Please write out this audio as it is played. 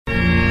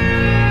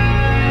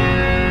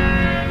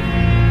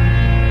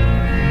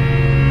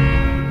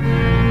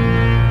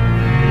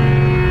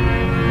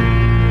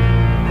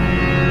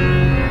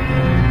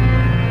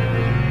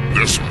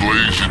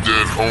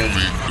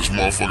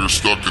motherfucker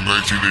stuck in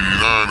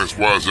 1989. That's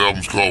why his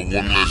album's called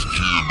One Less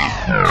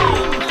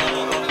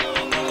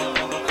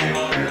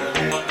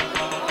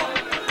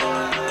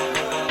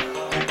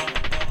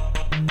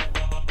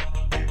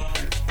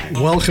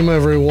Jim. Welcome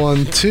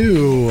everyone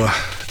to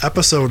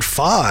episode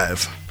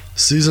 5,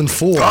 season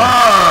 4 of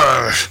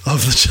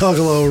the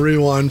Juggalo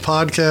Rewind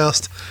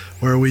podcast,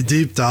 where we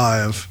deep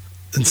dive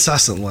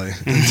incessantly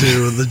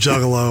into the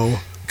Juggalo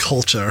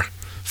culture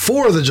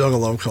for the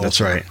Juggalo culture.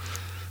 That's right.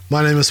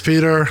 My name is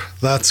Peter.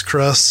 That's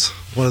Chris.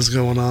 What is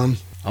going on?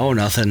 Oh,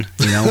 nothing.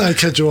 You know, I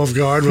catch you off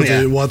guard with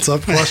the "What's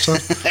up" question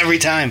every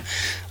time.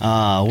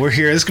 We're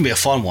here. This is gonna be a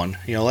fun one.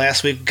 You know,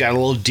 last week got a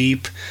little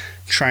deep,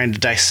 trying to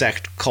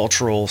dissect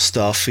cultural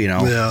stuff. You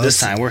know, this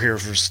time we're here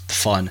for the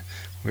fun.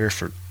 We're here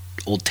for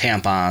old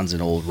tampons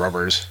and old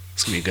rubbers.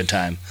 It's gonna be a good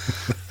time.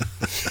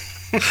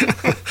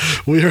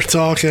 We are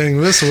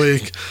talking this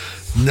week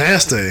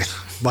 "Nasty"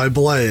 by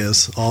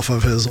Blaze off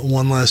of his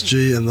One Less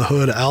G in the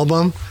Hood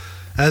album.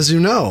 As you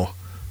know,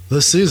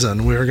 this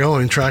season we are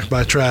going track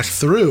by track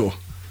through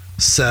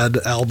said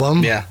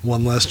album,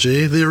 One Less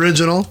G, the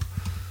original,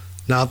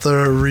 not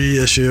the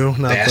reissue,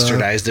 not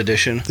bastardized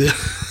edition. Yeah.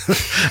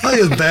 I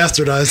think it's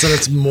bastardized and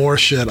it's more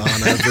shit on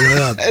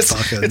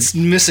it. It's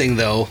missing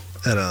though.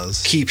 It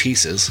is key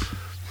pieces.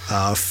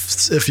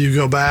 If you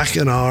go back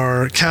in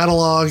our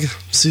catalog,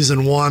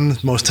 season 1,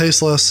 Most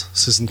Tasteless,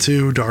 season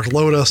 2, Dark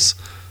Lotus,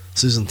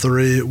 season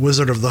 3,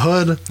 Wizard of the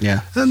Hood,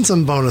 and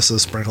some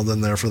bonuses sprinkled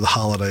in there for the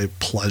holiday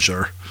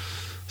pleasure.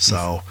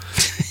 So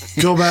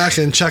go back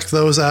and check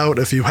those out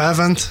if you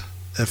haven't.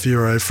 If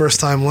you're a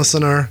first-time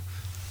listener,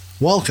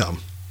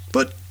 welcome.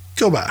 But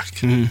go back.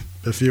 Mm-hmm.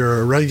 If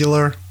you're a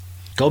regular,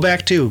 go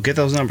back too. Get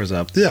those numbers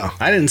up. Yeah.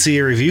 I didn't see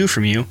a review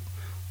from you.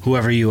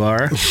 Whoever you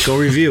are, go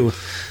review.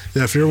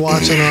 Yeah, if you're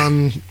watching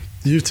on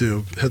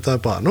YouTube, hit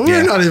that button.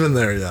 We're not even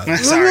there yet.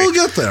 Sorry. We'll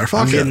get there.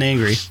 I'm getting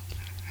angry.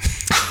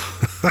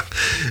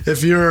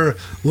 If you're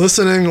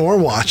listening or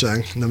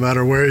watching, no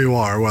matter where you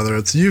are, whether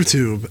it's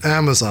YouTube,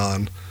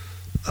 Amazon,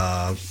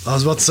 I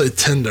was about to say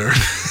Tinder,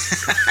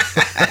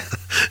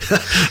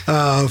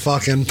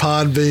 fucking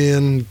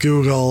Podbean,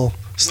 Google,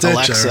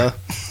 Stitcher,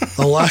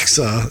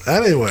 Alexa,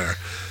 anywhere.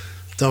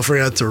 Don't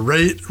forget to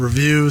rate,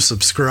 review,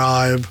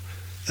 subscribe.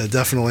 It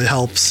definitely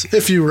helps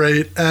if you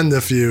rate and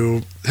if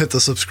you hit the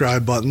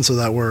subscribe button so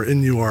that we're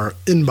in your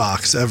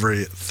inbox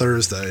every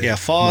Thursday. Yeah,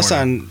 follow us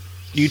on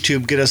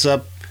YouTube, get us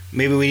up.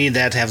 Maybe we need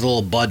that to have the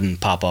little button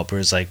pop up where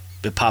it's like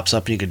it pops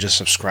up and you can just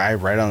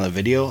subscribe right on the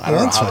video. I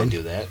don't know how they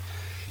do that.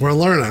 We're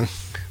learning.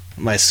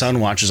 My son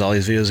watches all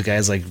these videos of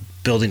guys like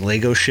building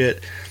Lego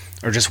shit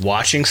or just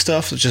watching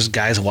stuff. It's just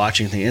guys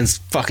watching things. And it's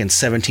fucking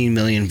 17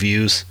 million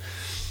views.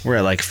 We're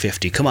at like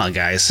 50. Come on,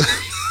 guys.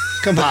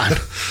 Come on.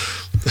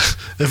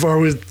 If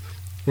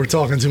we're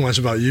talking too much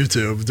about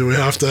YouTube, do we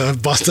have to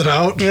bust it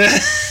out?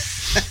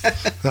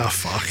 Oh,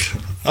 fuck.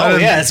 Oh,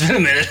 yeah, it's been a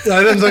minute.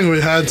 I didn't think we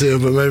had to,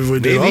 but maybe we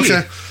do. Maybe.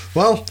 Okay.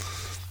 Well,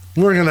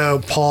 we're going to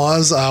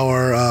pause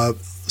our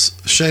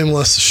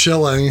shameless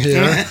shilling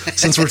here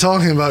since we're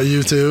talking about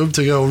YouTube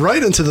to go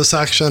right into the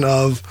section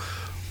of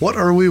what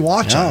are we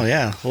watching? Oh,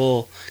 yeah. A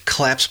little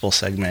collapsible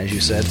segment, as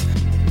you said.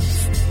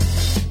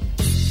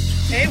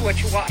 Hey,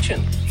 what you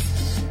watching?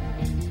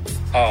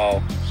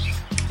 Oh,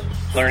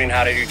 learning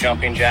how to do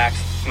jumping jacks?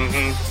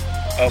 Mm-hmm.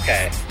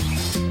 Okay.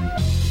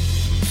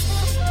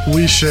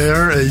 We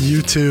share a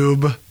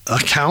YouTube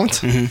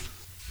account,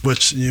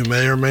 which you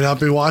may or may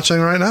not be watching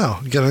right now,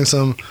 getting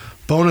some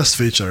bonus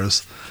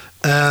features.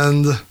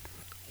 And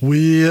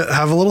we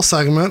have a little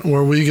segment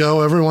where we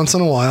go every once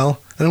in a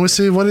while and we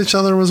see what each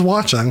other was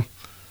watching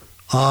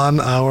on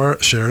our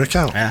shared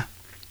account. Yeah.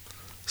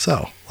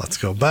 So let's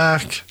go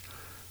back.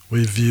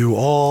 We view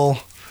all.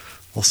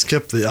 We'll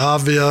skip the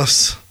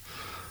obvious.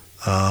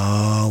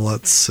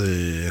 Let's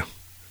see.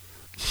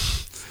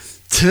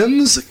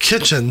 Tim's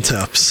Kitchen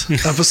Tips,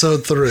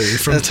 episode 3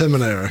 from Tim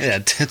and Eric. Yeah,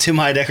 Tim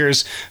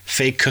Heidecker's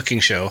fake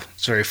cooking show.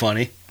 It's very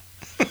funny.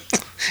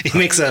 He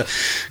makes a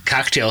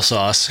cocktail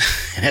sauce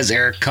and has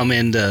Eric come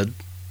in to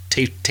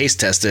taste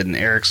test it, and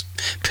Eric's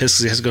pissed because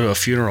he has to go to a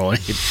funeral and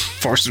he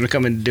forced him to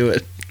come in to do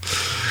it.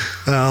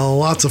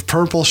 Lots of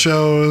purple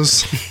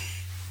shows.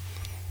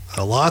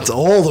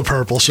 All the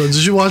purple shows.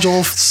 Did you watch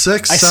all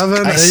 6,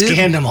 7, 8? I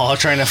scanned them all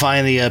trying to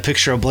find the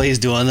picture of Blaze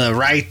doing the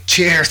right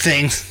chair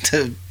thing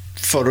to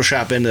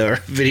Photoshop into our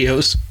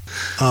videos.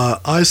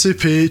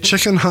 ICP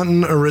Chicken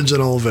Hunting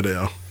original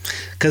video.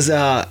 Because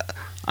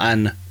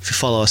if you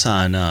follow us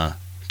on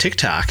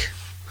TikTok,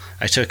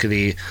 I took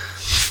the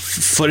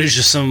footage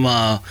of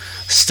some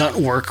stunt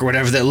work or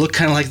whatever that looked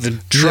kind of like the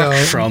truck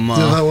from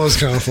that was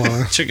kind of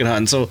funny. Chicken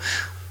Hunting. So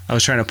I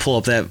was trying to pull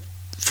up that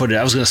footage.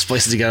 I was going to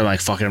splice it together. I'm like,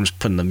 fuck it, I'm just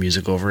putting the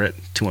music over it.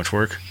 Too much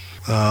work.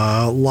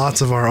 Lots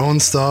of our own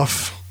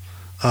stuff.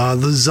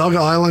 The Zug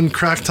Island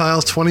Crack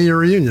Tiles 20-year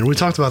reunion. We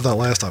talked about that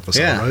last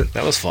episode, right?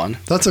 That was fun.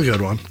 That's a good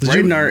one.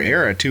 In our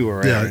era, too.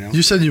 Right? Yeah,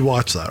 you said you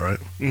watched that, right?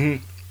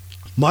 Mm-hmm.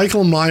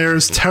 Michael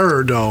Myers'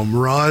 Terror Dome,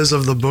 Rise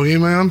of the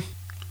Boogeyman.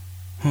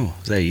 Oh,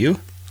 is that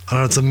you?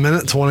 It's a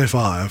minute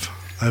 25.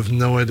 I have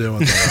no idea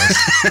what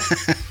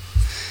that is.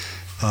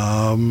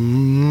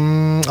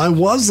 I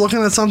was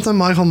looking at something,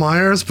 Michael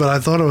Myers, but I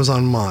thought it was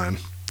on mine.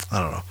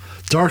 I don't know.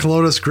 Dark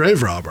Lotus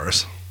Grave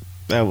Robbers.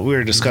 We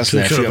were discussing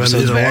that a few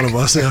episodes either back. One of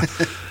us, yeah.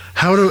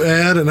 How to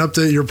add and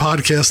update your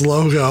podcast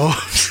logo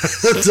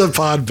to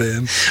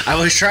Podbean. I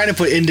was trying to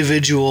put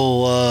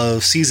individual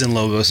season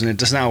logos, and it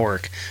does not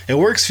work. It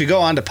works if you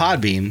go on to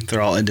Podbean.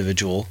 They're all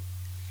individual.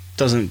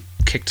 Doesn't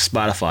kick to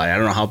Spotify. I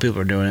don't know how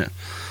people are doing it.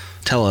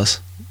 Tell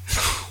us.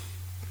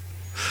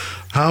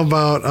 How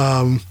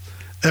about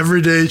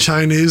everyday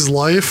Chinese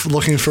life,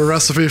 looking for a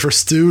recipe for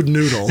stewed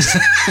noodles?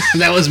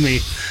 That was me.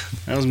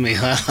 I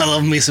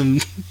love me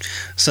some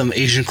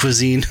Asian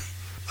cuisine.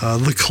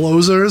 The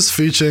Closers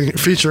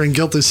featuring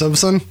Guilty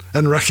Simpson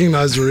and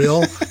Recognized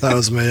Real. That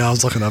was me. I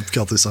was looking up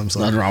Guilty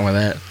Simpson. Nothing wrong with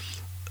that.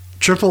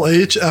 Triple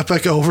H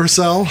Epic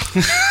Oversell.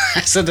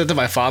 I said that to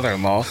my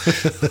father-in-law.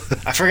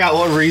 I forgot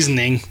what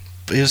reasoning.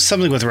 But it was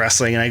something with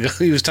wrestling, and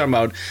he was talking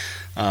about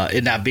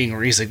it not being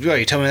real. He's like, "Oh,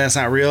 you tell me that's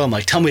not real?" I'm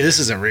like, "Tell me this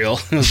isn't real."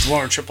 It was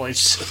more Triple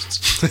H.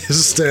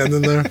 He's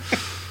standing there.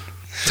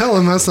 Tell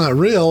him that's not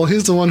real.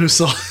 He's the one who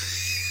saw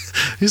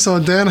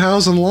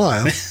Danhausen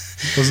live.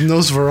 It was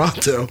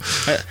Nosferatu.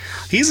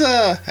 He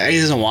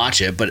doesn't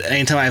watch it, but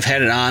anytime I've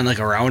had it on, like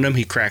around him,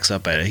 he cracks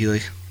up at it. He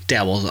like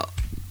dabbles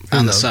up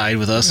on the side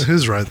with us.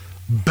 He's right.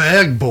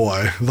 Bag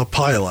Boy, the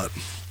pilot.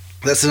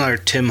 That's another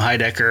Tim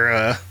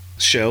Heidecker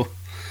show.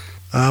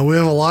 We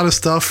have a lot of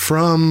stuff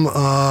from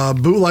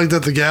Bootlegged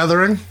at the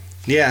Gathering.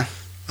 Yeah.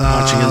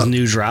 Watching his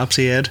new drops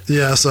he had.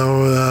 Yeah,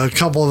 so a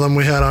couple of them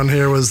we had on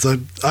here was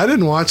I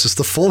didn't watch this,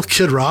 the full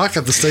Kid Rock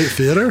at the State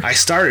Theater. I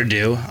started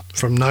to.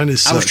 From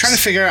 96. I was trying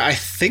to figure out, I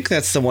think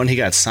that's the one he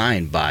got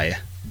signed by.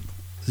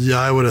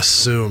 Yeah, I would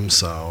assume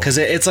so. Because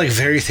it's like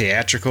very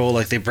theatrical.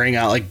 Like they bring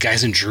out like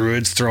guys in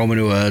druids, throw him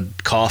into a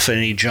coffin,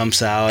 and he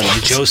jumps out. And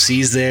like Joe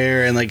C's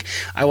there, and like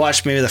I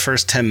watched maybe the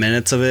first 10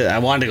 minutes of it. I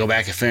wanted to go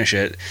back and finish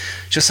it.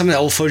 Just some of the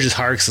old footage is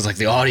hard because it's like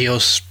the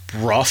audio's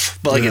rough,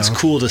 but like it's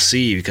cool to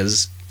see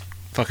because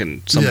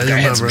fucking some guy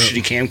had some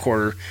shitty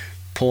camcorder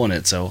pulling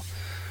it. So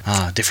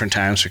different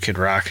times for Kid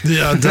Rock.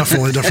 Yeah,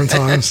 definitely different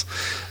times.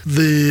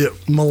 The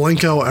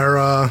Malenko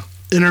era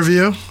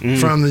interview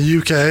from the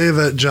UK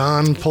that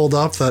John pulled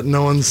up that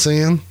no one's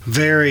seen.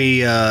 Very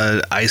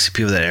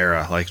ICP of that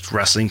era, like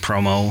wrestling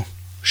promo,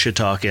 shit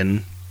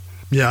talking.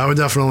 Yeah, I would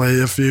definitely,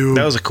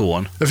 that was a cool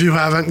one. If you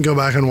haven't, go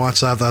back and watch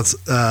that. That's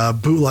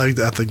Bootlegged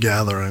at the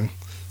Gathering.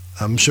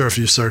 I'm sure if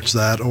you search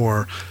that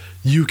or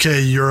UK,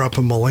 Europe,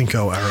 and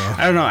Malenko era.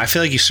 I don't know. I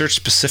feel like you search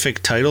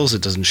specific titles,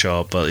 it doesn't show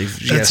up, but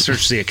if you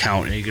search the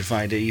account and you can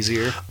find it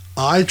easier.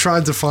 I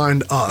tried to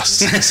find us.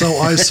 So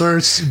I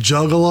searched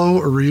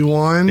Juggalo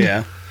Rewind.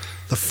 Yeah.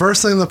 The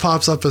first thing that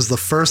pops up is the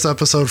first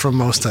episode from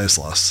Most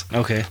Tasteless.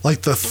 Okay.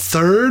 Like the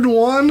third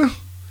one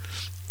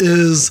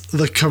is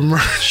the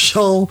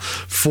commercial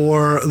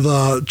for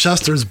the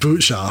Chester's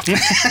Boot Shop.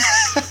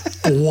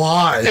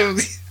 Why?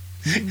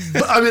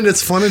 I mean,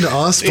 it's funny to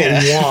us, but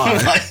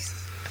why?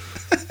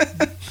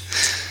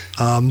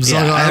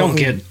 I don't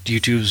get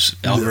YouTube's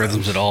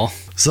algorithms at all.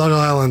 Zug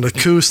Island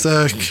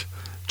Acoustic,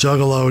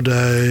 Juggalo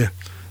Day,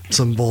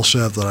 some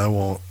bullshit that I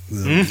won't.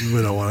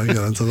 We don't want to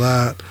get into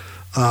that.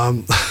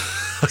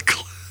 A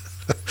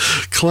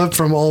clip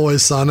from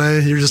Always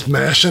Sunny. You're just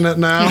mashing it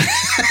now.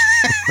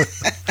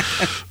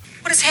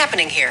 What is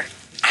happening here?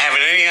 I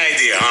haven't any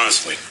idea,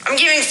 honestly. I'm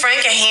giving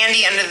Frank a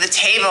handy under the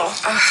table.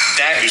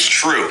 That is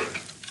true.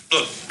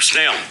 Look,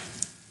 Snail,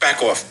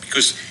 back off,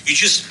 because you're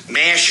just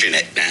mashing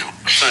it now.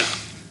 Son.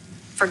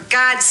 For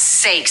God's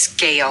sakes,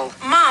 Gail.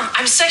 Mom,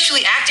 I'm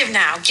sexually active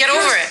now. Get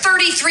over it.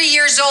 33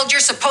 years old. You're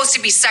supposed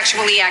to be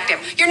sexually active.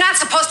 You're not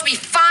supposed to be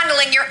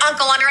fondling your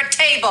uncle under a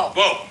table.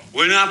 Whoa,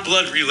 we're not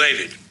blood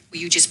related. Will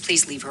you just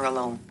please leave her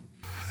alone?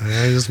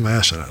 Yeah, you're just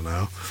mashing it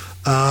now.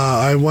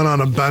 I went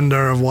on a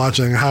bender of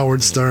watching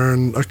Howard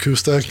Stern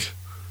Acoustic.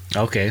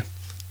 Okay.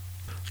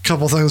 A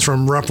couple things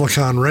from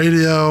Replicon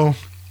Radio.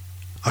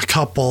 A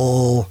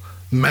couple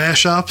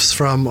mashups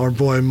from our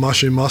boy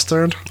Mushy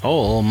Mustard. Oh,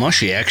 a little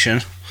mushy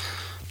action.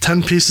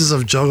 10 Pieces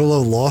of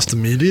Juggalo Lost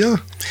Media.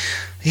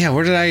 Yeah,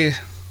 where did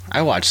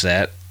I watched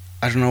that?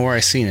 I don't know where I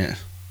seen it.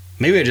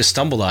 Maybe I just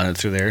stumbled on it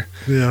through there.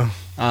 Yeah.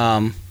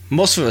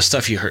 Most of the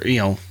stuff you heard,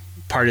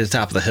 Party at the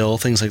Top of the Hill,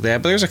 things like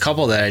that. But there's a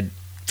couple that I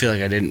feel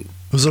like I didn't.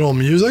 Was it all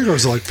music or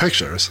was it like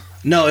pictures?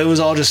 No, it was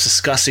all just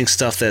discussing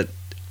stuff that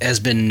has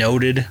been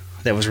noted,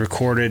 that was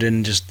recorded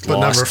and just but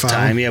lost never found.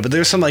 Time. Yeah, but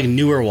there's some like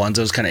newer ones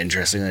that was kind of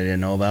interesting that I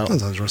didn't know about.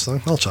 That's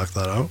interesting. I'll check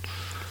that out.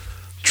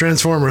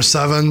 Transformers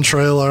 7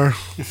 trailer.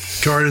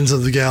 Guardians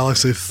of the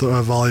Galaxy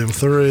Volume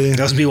 3.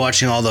 That was me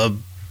watching all the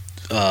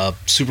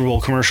Super Bowl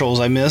commercials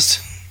I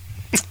missed.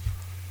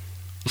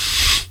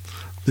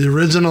 The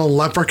original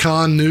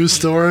Leprechaun news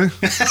story.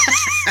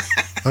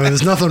 I mean,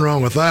 there's nothing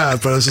wrong with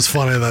that, but it's just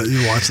funny that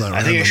you watched that.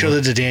 I think I showed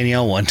it to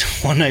Danielle one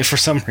night for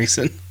some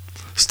reason.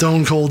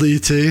 Stone Cold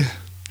E.T.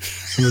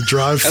 in the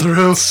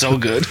drive-thru. So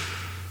good.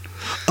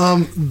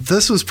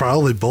 This was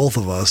probably both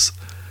of us.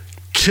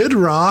 Kid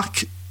Rock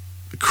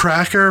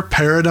Cracker,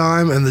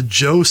 Paradigm, and the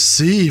Joe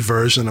C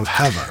version of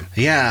Heaven.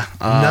 Yeah.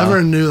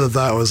 Never knew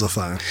that was a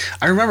thing.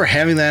 I remember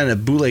having that in a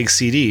bootleg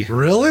CD.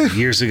 Really?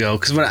 Years ago.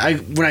 Because when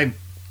I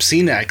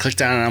seen it, I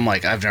clicked on it and I'm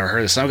like, I've never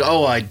heard this. And I'm like,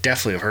 oh, I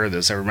definitely have heard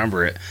this. I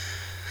remember it.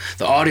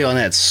 The audio on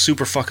that's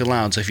super fucking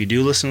loud. So if you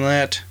do listen to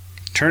that,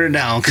 turn it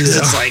down because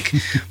it's like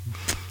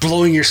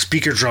blowing your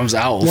speaker drums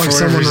out. Like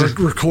someone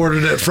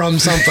recorded it from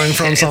something,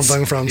 from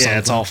something. Yeah,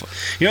 it's awful.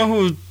 You know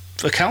who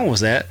account was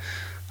that?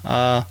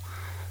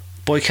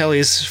 Boy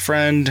Kelly's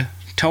friend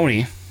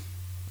Tony.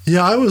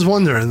 Yeah, I was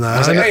wondering that. I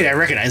was like, hey, I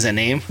recognize that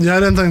name. Yeah, I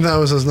didn't think that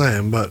was his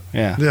name, but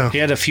yeah. He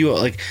had a few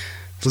like.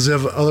 Does he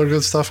have other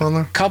good stuff on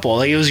there? Couple,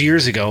 like it was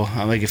years ago.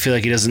 I feel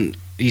like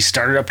he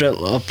started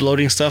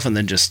uploading stuff and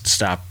then just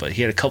stopped, but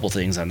he had a couple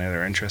things on there that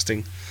are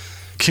interesting.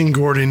 King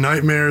Gordy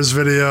Nightmares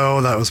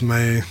video, that was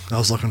me. I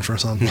was looking for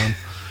something.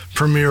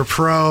 Premiere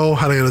Pro,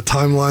 how to get a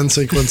timeline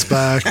sequence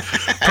back.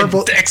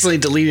 Purple, I accidentally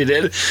deleted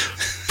it.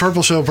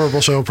 Purple Show,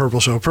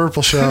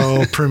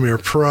 Premiere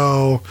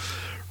Pro,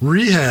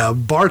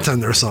 Rehab,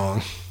 Bartender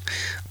Song.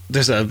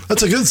 That's a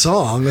good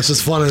song. It's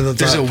just funny that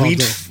there's a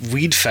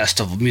weed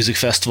festival, music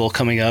festival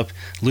coming up.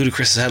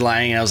 Ludacris is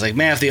headlining, and I was like,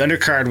 man, if the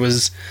undercard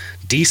was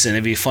decent,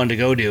 it'd be fun to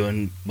go to.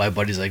 And my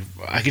buddy's like,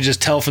 I could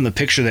just tell from the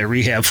picture that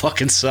Rehab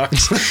fucking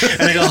sucks.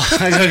 And I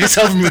can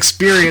tell from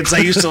experience. I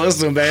used to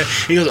listen to him back.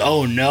 He goes,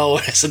 oh no,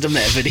 I sent him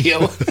that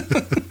video.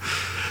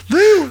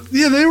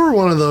 They were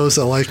one of those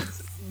that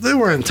they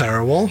weren't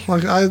terrible.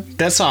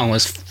 That song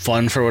was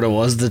fun for what it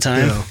was at the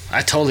time. Yeah.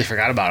 I totally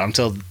forgot about it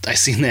until I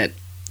seen that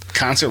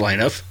concert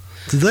lineup.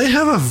 Did they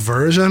have a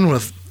version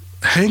with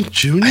Hank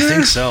Jr.? I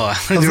think so. I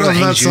think there was a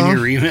Hank Jr.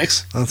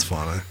 remix. That's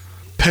funny.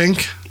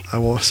 Pink, I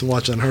was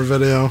watching her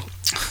video.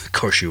 Of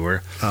course you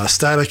were.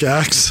 Static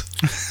X.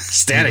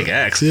 Static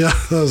X? Yeah,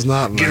 that was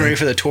not Getting ready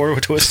for the tour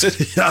with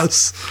Twisted?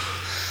 Yes.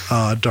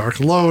 Dark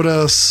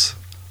Lotus.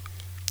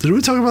 Did we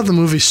talk about the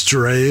movie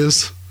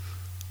Strays?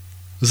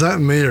 Is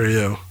that me or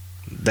you?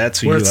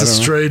 That's where it's the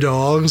stray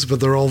dogs, but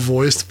they're all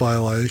voiced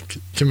by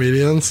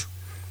comedians.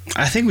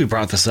 I think we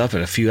brought this up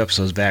at a few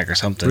episodes back or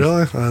something.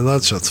 Really?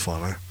 That shit's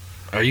funny.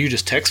 Or you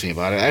just text me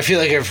about it. I feel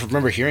like I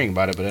remember hearing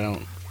about it, but I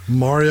don't.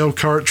 Mario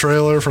Kart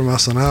trailer from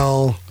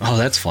SNL. Oh,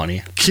 that's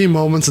funny. Key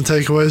moments and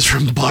takeaways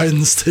from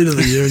Biden's State of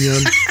the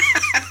Union.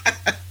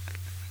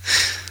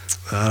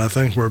 And I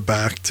think we're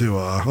back to,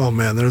 oh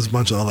man, there's a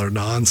bunch of other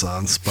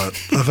nonsense, but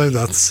I think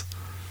that's,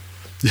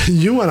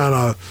 you went on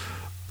a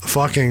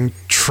fucking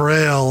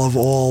trail of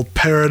all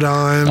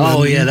Paradigm.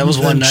 Oh yeah, that was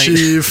one night.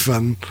 Chief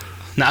and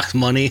Knocked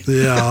Money.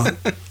 Yeah.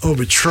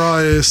 Obi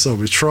Trice.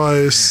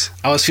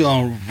 I was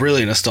feeling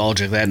really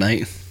nostalgic that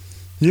night.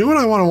 You know what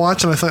I want to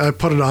watch, and I think I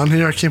put it on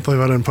here. I can't believe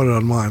I didn't put it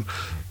on mine.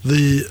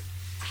 The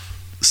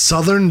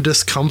Southern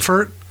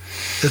Discomfort.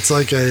 It's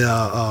like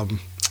a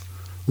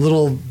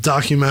little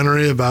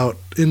documentary about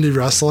indie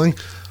wrestling.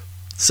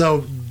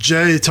 So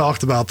Jay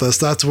talked about this.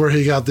 That's where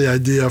he got the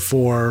idea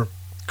for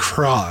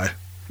Cry.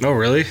 Oh,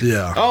 really?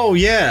 Yeah. Oh,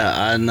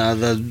 yeah. On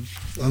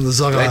the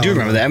Zug Island. I do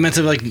remember that. I meant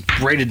to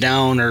write it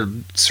down or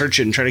search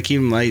it and try to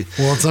keep my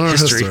it's in our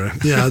history.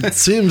 Yeah, it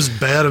seems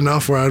bad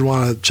enough where I'd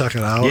want to check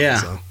it out.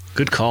 Yeah, so.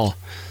 Good call.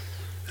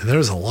 And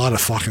there's a lot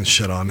of fucking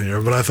shit on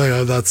here, but I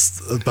think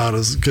that's about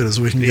as good as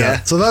we can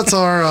get. So that's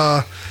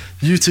our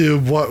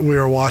YouTube, what we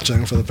were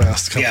watching for the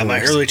past couple of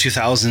weeks. My early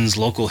 2000s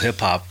local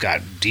hip-hop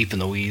got deep in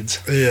the weeds.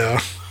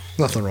 Yeah,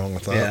 nothing wrong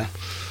with that. Yeah.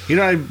 You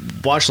know, I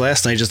watched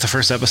last night, just the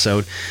first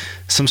episode,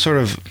 some sort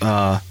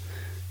of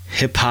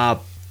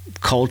hip-hop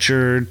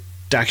culture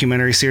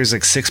documentary series,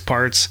 6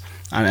 parts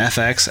on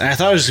FX, and I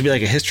thought it was going to be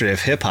like a history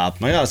of hip-hop.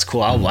 I'm like, oh, that's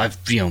cool. I'll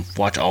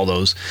watch all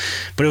those.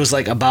 But it was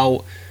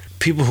about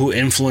people who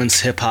influence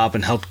hip-hop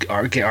and help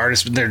get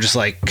artists. They're just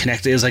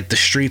connected. It was the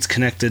streets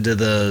connected to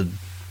the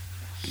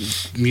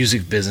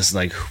music business,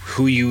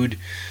 who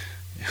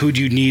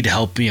do you need to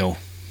help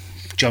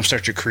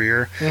jumpstart your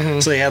career. Mm-hmm.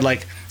 So they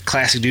had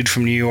classic dude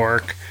from New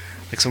York,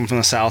 someone from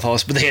the South,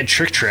 but they had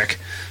Trick.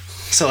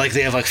 So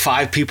they have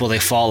 5 people they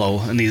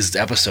follow in these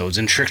episodes,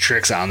 and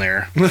Trick's on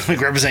there,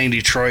 representing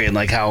Detroit, and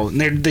how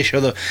they show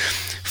the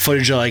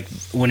footage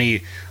of when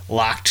he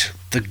locked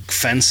the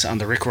fence on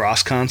the Rick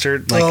Ross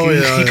concert.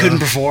 He couldn't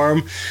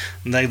perform.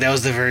 That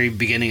was the very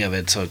beginning of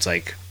it. So it's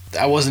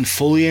I wasn't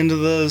fully into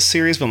the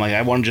series, but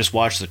I want to just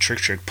watch the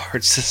Trick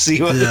parts to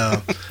see what.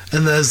 Yeah,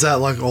 and is that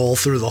all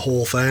through the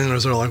whole thing, or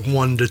is there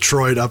one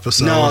Detroit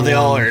episode? No, they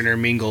all are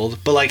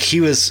intermingled. But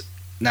he was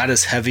not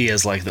as heavy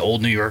as the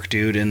old New York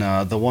dude, and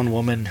the one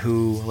woman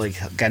who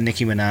got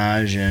Nicki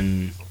Minaj,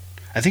 and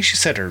I think she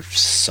said her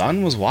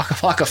son was Waka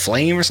Flocka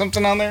Flame or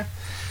something on there.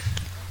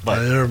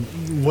 But they're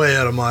way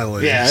out of my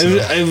league. Yeah, so.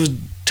 it was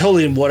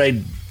totally what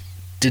I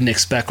didn't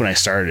expect when I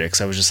started it, because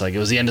I was just it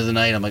was the end of the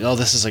night. I'm oh,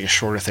 this is a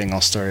shorter thing. I'll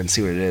start and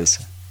see what it is.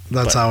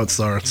 That's how it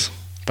starts.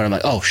 But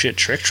I'm oh shit,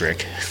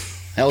 Trick.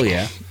 Hell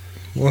yeah.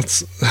 Well,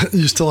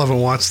 you still haven't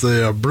watched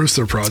the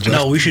Brewster Project.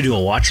 No, we should do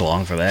a watch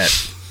along for that.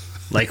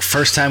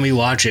 First time we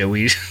watch it,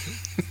 we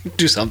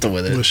do something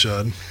with it. We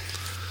should.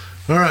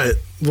 All right.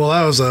 Well,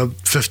 that was a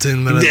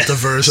 15-minute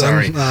diversion.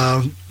 Sorry.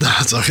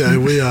 That's okay.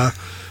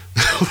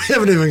 We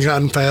haven't even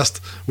gotten past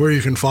where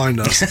you can find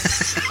us.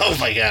 Oh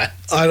my god.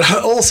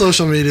 All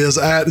social medias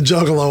at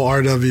Juggalo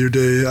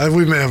RWD.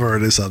 We may have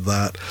already said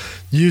that.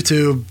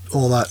 YouTube,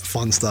 all that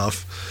fun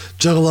stuff.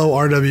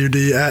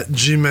 JuggaloRWD at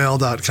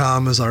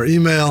gmail.com is our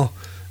email.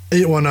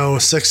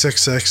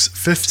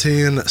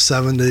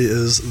 810-666-1570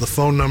 is the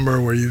phone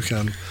number where you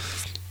can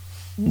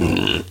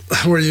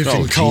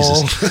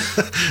call and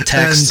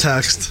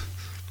text.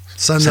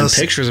 Send us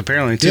pictures,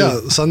 apparently, too.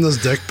 Yeah, send us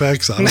dick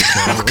pics. I don't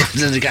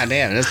care.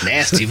 Goddamn, that's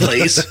nasty,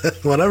 please.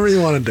 Whatever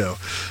you want to do.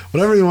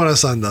 Whatever you want to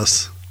send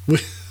us.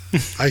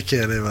 I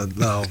can't even.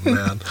 Oh,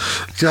 man.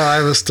 God, I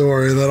have a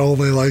story that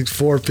only like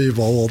 4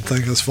 people will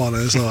think is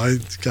funny, so I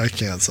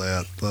can't say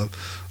it. The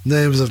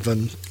names have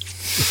been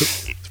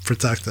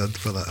protected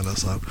for the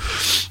NSO.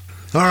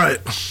 All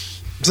right.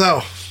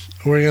 So,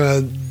 we're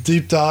going to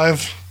deep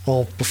dive.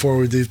 Well, before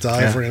we deep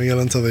dive, we're going to get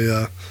into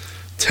the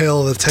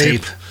tail of the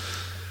tape.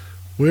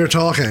 We are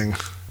talking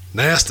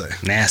Nasty.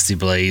 Nasty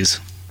Blaze.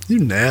 You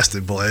nasty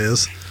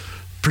Blaze.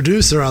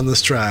 Producer on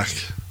this track.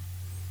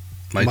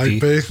 Mike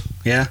B.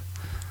 Yeah.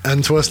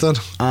 And Twisted?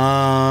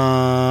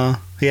 Yeah,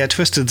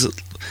 Twisted.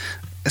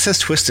 It says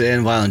Twisted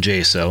and Violent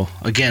J, so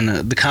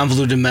again, the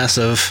convoluted mess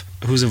of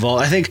who's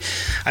involved. I think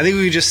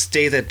we could just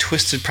state that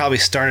Twisted probably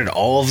started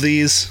all of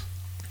these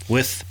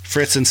with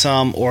Fritz and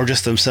some, or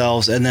just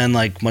themselves, and then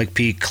like Mike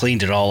P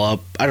cleaned it all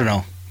up. I don't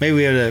know. Maybe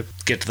we have to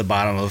get to the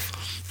bottom of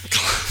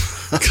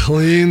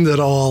cleaned it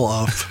all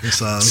up, he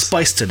says.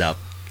 Spiced it up,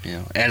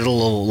 added a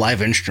little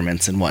live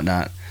instruments and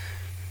whatnot.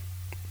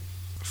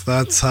 If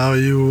that's how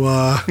you,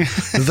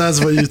 if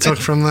that's what you took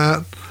from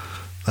that,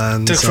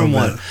 then took from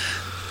what?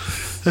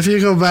 If you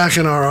go back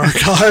in our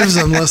archives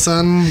and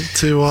listen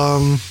to,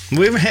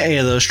 we haven't had any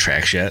of those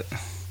tracks yet.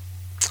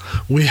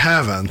 We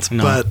haven't,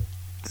 but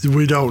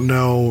we don't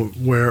know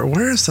where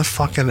is the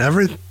fucking,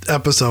 every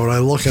episode I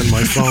look in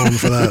my phone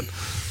for that.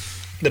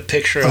 The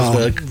picture of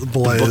the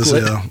Blaze,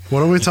 booklet. Yeah.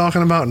 What are we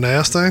talking about?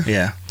 Nasty?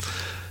 Yeah.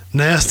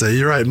 Nasty,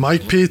 you're right.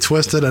 Mike P,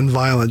 Twisted, and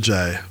Violent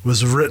J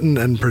was written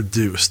and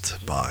produced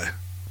by.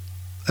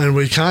 And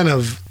we kind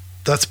of,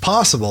 that's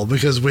possible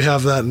because we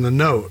have that in the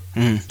note.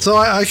 So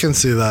I can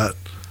see that.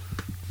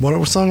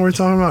 What song were we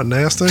talking about?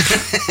 Nasty?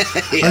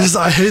 Yeah.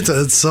 I hate that.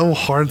 It's so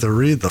hard to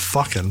read the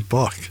fucking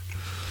book.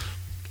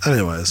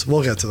 Anyways,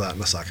 we'll get to that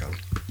in a second.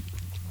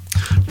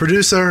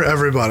 Producer,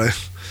 everybody.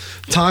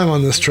 Time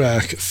on this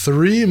track,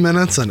 3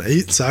 minutes and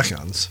 8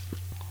 seconds.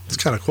 It's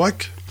kind of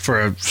quick. For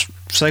a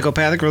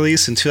Psychopathic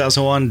release in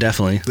 2001,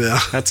 definitely. Yeah.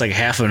 That's like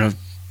half of a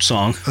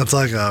song. That's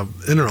like a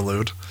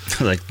interlude.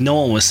 Like,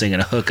 no one was singing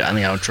a hook on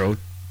the outro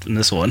in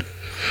this one.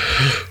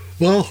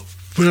 Well,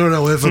 we don't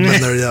know. We haven't been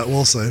there yet.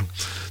 We'll see.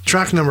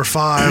 Track number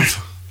 5,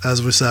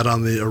 as we said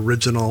on the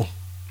original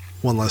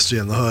One Less G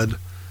in the Hood,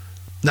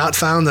 not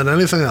found in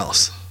anything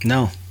else.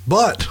 No.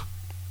 But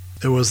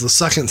it was the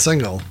second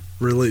single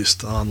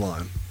released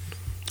online.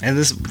 And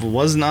this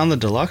wasn't on the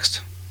deluxe?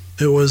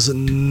 It was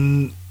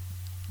not.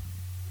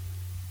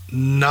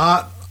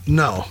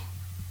 No.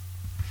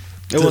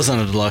 It was on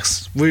the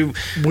deluxe. We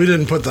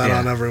didn't put that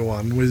on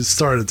everyone. We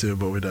started to,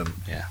 but we didn't.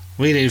 Yeah.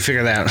 We didn't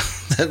figure that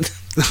out.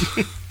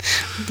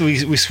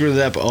 we screwed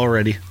it up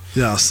already.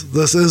 Yes.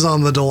 This is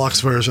on the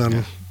deluxe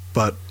version,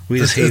 but we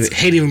just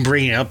hate even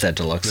bringing up that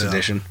deluxe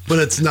edition. But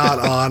it's not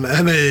on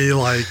any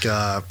like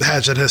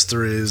Hatchet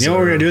Histories. You know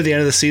what we're going to do at the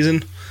end of the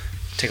season?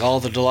 Take all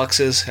the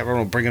deluxes,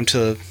 everyone will bring them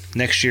to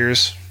next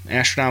year's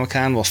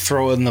Astronomicon. We'll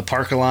throw it in the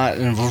parking lot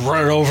and we'll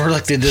run it over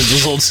like they did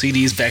those old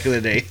CDs back in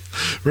the day.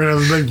 We're going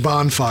to have a big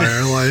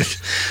bonfire, like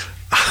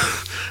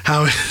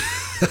how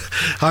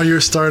you're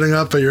starting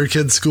up at your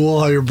kid's school,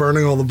 how you're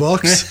burning all the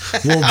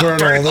books. We'll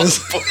burn all this.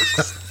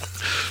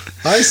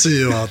 I see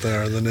you out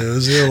there in the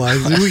news. You're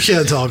like, we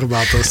can't talk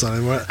about this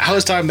anymore. I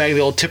was talking back to the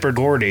old Tipper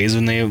Gore days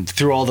when they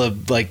threw all the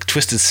like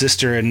Twisted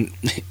Sister and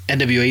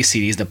NWA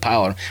CDs in a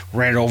pile and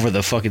ran it over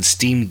the fucking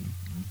steam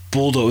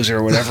bulldozer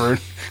or whatever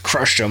and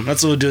crushed them.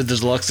 That's what we'll do with the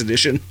deluxe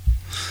edition.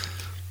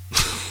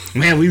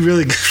 Man, we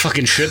really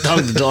fucking shit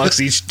talk the deluxe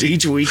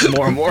each week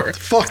more and more.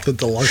 Fuck the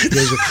deluxe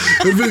edition.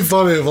 It'd be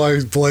funny if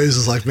like Blaze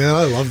is like, man,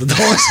 I love the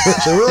deluxe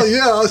edition. Really,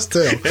 yeah, us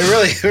too.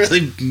 It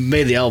really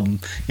made the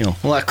album, a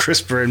lot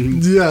crisper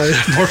and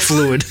more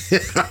fluid.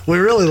 Yeah, we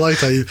really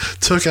liked how you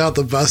took out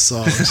the best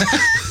songs,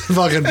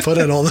 fucking put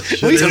in all the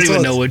shit. We don't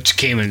even know what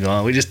came and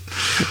gone. We just,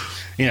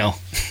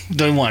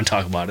 don't want to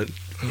talk about it.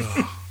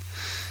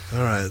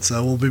 All right,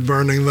 so we'll be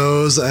burning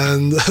those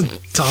and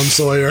Tom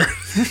Sawyer.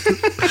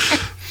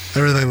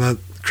 Everything that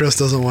Chris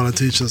doesn't want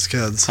to teach his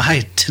kids.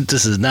 I did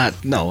not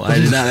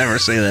ever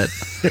say that.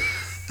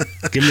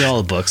 Give me all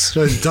the books.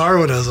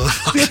 Darwinism.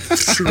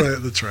 Right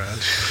in the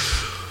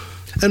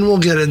trash. And we'll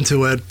get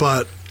into it,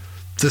 but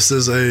this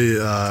is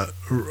a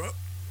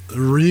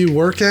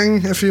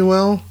reworking, if you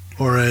will,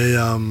 or a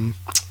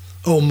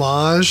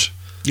homage.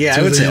 Yeah,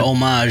 I would say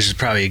homage is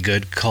probably a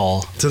good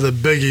call. To the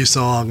Biggie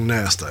song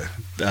Nasty.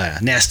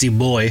 Nasty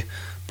Boy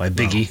by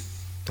Biggie.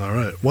 Oh. All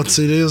right. What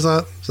CD is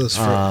that? Is this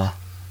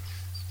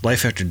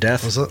Life After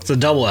Death. Was it? It's a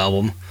double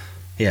album.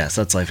 Yeah,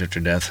 so that's Life After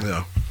Death.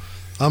 Yeah.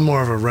 I'm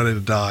more of a Ready to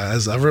Die.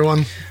 Is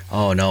everyone?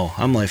 Oh, no.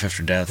 I'm Life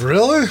After Death.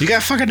 Really? You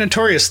got fucking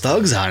Notorious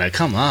Thugs on it.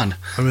 Come on.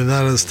 I mean,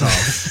 that is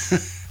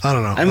tough. I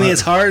don't know. I mean,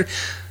 it's hard.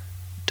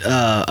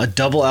 A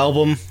double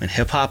album in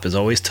hip-hop is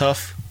always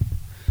tough.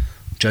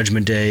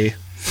 Judgment Day.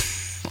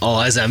 All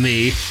Eyes on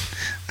Me.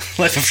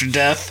 Life After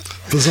Death.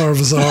 Bizarre.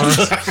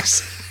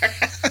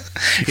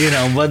 You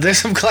know, but there's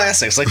some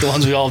classics, like the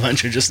ones we all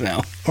mentioned just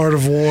now. Art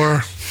of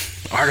War.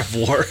 Art of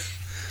War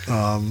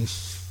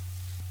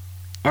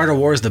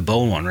is the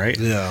Bone one, right?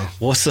 Yeah.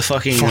 What's the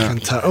fucking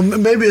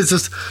maybe it's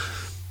just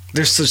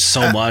there's just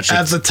so much.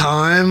 At the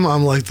time,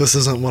 I'm like, this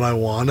isn't what I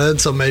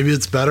wanted, so maybe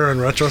it's better in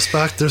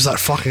retrospect. There's that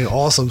fucking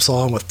awesome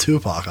song with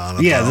Tupac on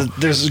it. Yeah,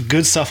 there's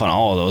good stuff on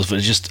all of those, but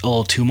it's just a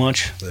little too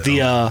much.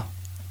 Yeah.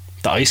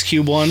 The Ice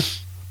Cube one,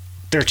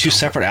 they're two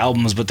separate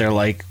albums, but they're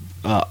like,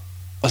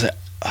 was it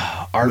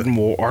Art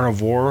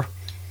of War?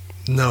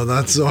 No,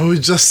 that's what we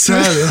just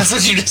said. That's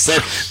what you just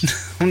said.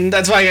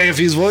 That's why I got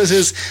confused. What was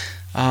his?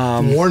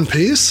 War and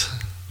Peace?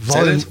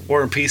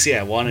 War and Peace,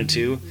 yeah, 1 and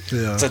 2.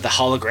 Yeah. It's like the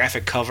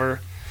holographic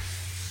cover.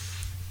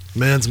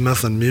 Man's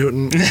Myth and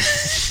Mutant.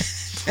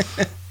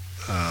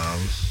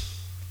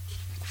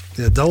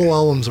 Yeah, double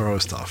albums are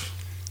always tough.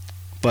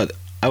 But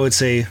I would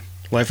say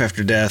Life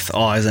After Death,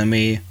 All Eyes on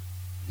Me,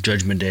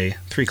 Judgment Day,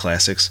 3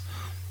 classics.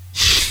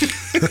 3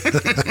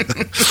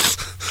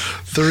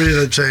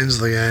 that changed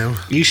the game.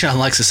 Eshawn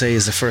likes to say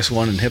he's the first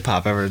one in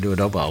hip-hop ever to do a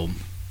double album.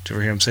 Did you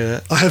ever hear him say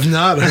that? I have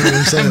not heard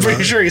him say that. I'm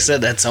pretty sure he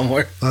said that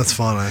somewhere. That's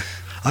funny.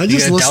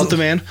 You doubt the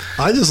man?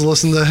 I just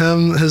listened to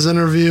his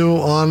interview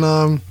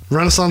on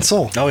Renaissance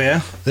Soul. Oh,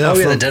 yeah? Yeah,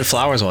 the Dead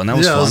Flowers one. That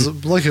was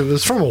fun. It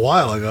was from a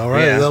while ago,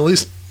 right? Yeah. At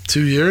least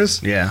 2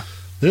 years? Yeah.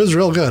 It was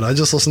real good. I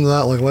just listened to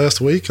that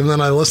last week, and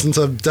then I listened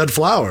to Dead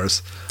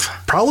Flowers,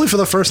 probably for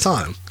the first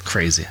time.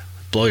 Crazy.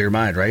 Blow your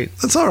mind, right?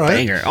 That's all right.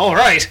 Banger. All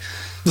right.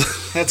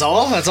 That's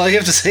all? That's all you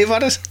have to say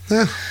about it?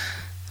 Yeah.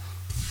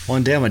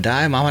 One day I'ma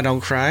die, Mama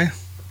Don't Cry.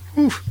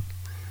 Whew.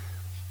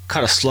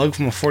 Caught a slug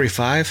from a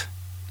 45.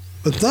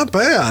 It's not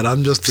bad.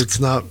 It's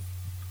not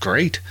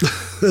great.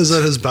 Is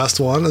it his best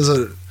one?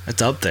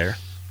 It's up there.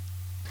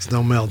 It's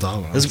no male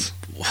dominance.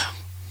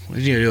 We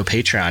need to do a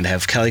Patreon to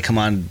have Kelly come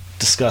on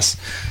discuss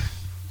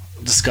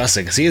it,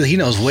 because he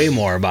knows way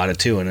more about it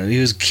too, and he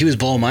was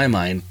blowing my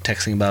mind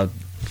texting about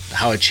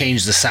how it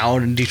changed the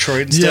sound in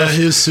Detroit and stuff. Yeah,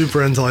 he was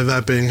super into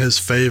that being his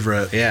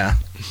favorite. Yeah.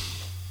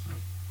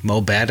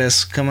 Mo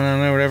Battis coming on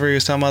or whatever he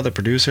was talking about, the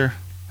producer.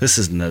 This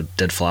isn't the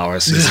Dead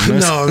Flowers season.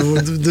 No,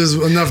 there's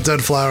enough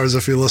Dead Flowers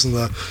if you listen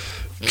to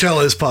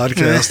Kelly's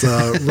podcast,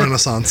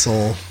 Renaissance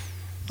Soul,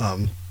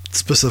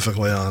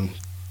 specifically on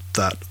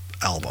that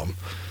album.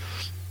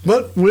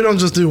 But we don't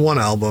just do one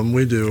album,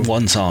 we do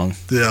one song.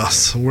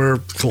 Yes, we're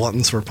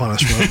gluttons for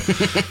punishment.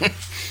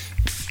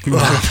 We're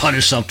going to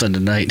punish something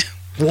tonight.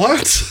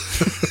 What?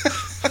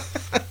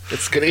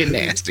 It's going to get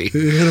nasty.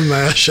 You're going to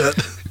mash it.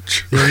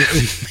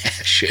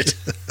 Mash it.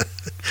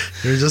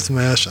 You're just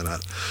mashing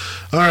it.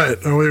 All right,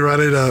 are we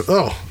ready to...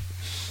 Oh,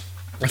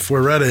 if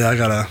we're ready, I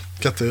got to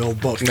get the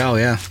old book. Oh,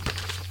 yeah.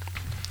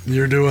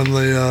 You're doing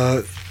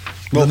the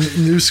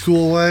new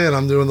school way, and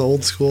I'm doing the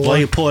old school way. Well,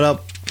 you pull it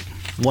up,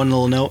 one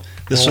little note.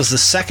 This was the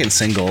second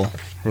single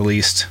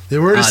released. Yeah,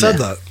 we already said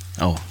that.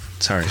 Oh,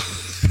 sorry.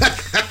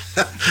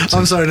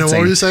 I'm sorry, no, what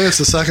were you saying? It's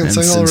the second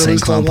single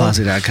released on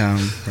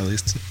SaintClownPosse.com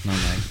released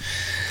online.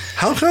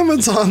 How come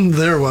it's on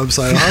their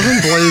website? How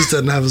come Blaze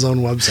didn't have his own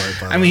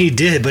website? I mean, he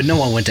did, but no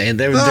one went to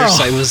their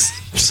site was...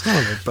 Son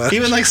of a bitch.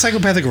 Even like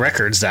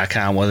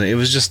psychopathicrecords.com wasn't. It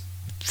was just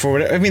for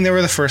what... I mean, they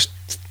were the first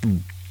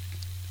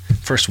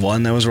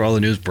one. That was where all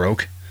the news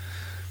broke.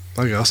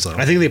 I guess so.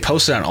 I think they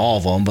posted on all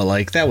of them, but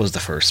like that was the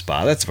first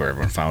spot. That's where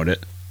everyone found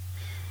it.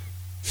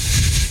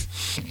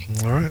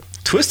 All right.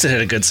 Twisted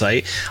had a good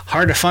site.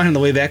 Hard to find on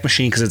the Wayback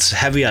Machine because it's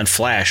heavy on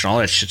Flash and all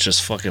that shit's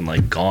just fucking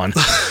like gone.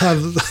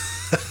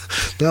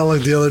 Not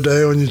like the other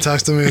day when you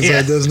texted me and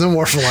said, there's no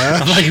more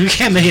Flash. I'm like, we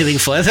can't make anything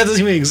Flash. That doesn't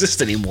even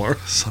exist anymore.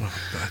 Son of a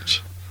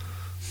bitch.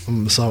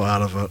 I'm so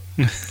out of it.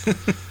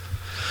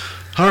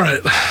 All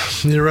right.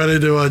 You ready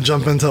to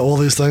jump into all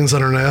these things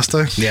that are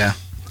nasty? Yeah.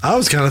 I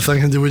was kind of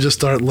thinking, do we just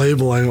start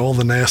labeling all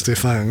the nasty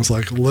things,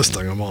 like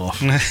listing them off?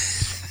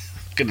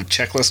 Get a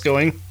checklist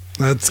going?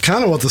 That's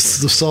kind of what the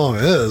song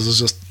is. It's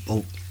just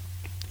a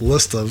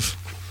list of,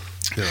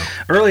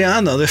 Early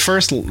on, though, the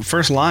first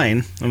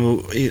line, I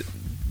mean, you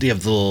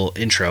have the little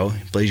intro,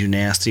 Blaze You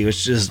Nasty,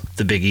 which is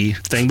the biggie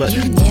thing, but...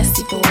 You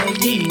nasty boy,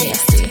 you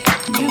nasty.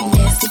 You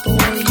nasty boy,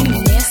 you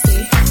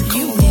nasty.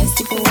 You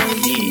nasty boy,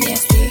 you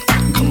nasty.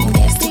 You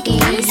nasty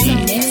boy, you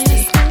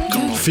nasty.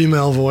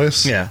 Female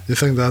voice. Yeah. You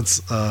think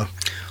that's...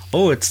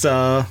 it's...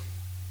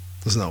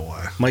 There's no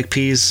way. Mike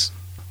P's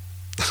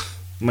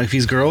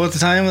girl at the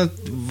time that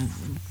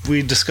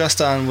we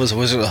discussed on was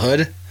Wizard of the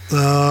Hood.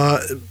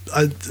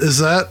 Is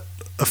that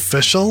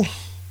official?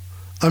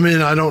 I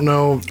mean, I don't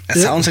know. It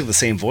sounds like the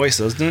same voice,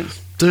 doesn't it?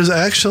 There's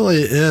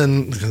actually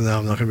now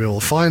I'm not going to be able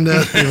to find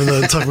it, even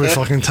though it took me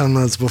fucking 10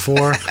 minutes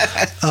before.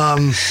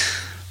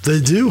 They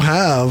do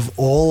have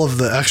all of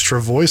the extra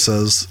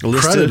voices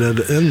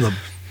credited in the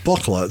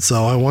booklet,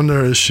 so I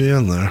wonder, is she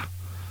in there?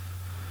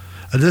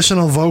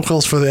 Additional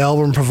vocals for the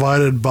album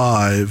provided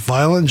by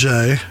Violent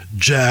J,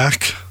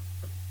 Jack.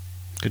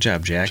 Good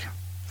job, Jack.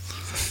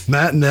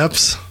 Matt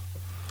Nips,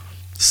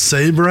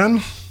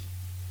 Sabrin,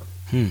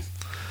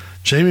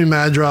 Jamie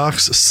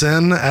Madrox,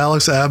 Sin,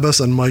 Alex Abbas,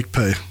 and Mike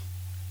P.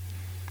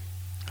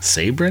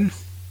 Sabrin?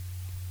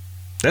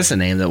 That's a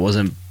name that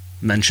wasn't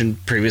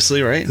mentioned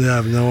previously, right? Yeah, I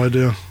have no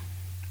idea.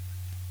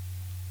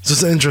 It's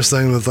just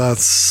interesting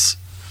that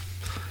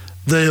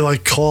they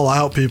like call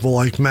out people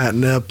like Matt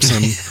Nips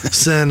and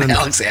Sin and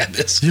Alex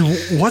Abbas.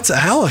 What's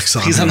Alex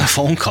on? He's on a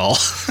phone call.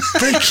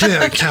 They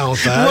can't count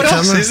that. What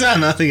else? He's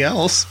on nothing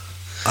else.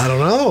 I don't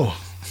know.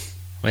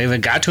 We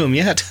haven't got to him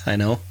yet, I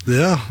know.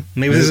 Yeah.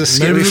 Maybe this is a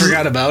skit we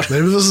forgot about.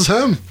 Maybe this is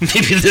him.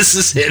 Maybe this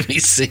is him.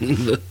 He's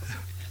singing the...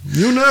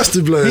 You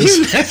Nasty Blaze.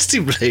 You Nasty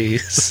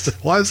Blaze.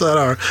 Why is that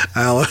our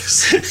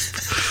Alex?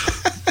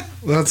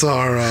 That's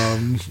our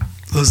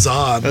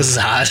Azad.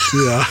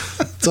 Azad. Yeah.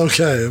 It's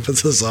okay if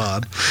it's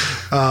Azad.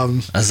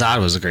 Azad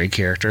was a great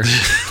character.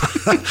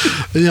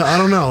 Yeah, I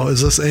don't know.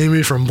 Is this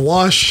Amy from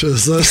Blush?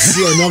 Is this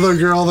another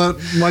girl that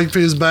Mike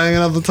P's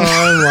banging at the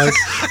time? Like,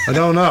 I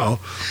don't know.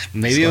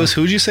 Maybe it was,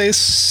 who'd you say?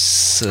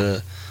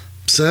 Sin?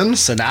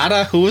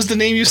 Sonata? Who was the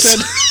name you said?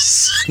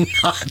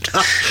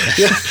 Sonata.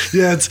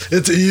 Yeah,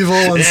 it's evil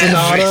and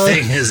Sonata.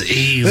 Everything is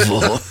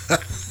evil.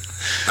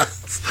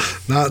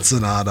 Not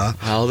Sonata.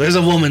 Well, there's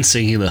a woman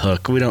singing the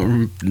hook. We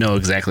don't know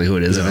exactly who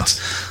it is. Yeah. If it's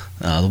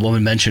the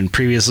woman mentioned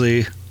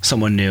previously,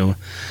 someone new.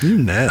 You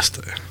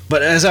nasty.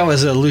 But as I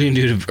was alluding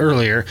to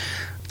earlier,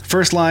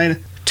 first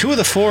line, 2 of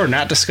the 4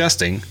 not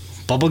disgusting.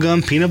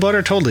 Bubblegum, peanut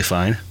butter, totally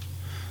fine.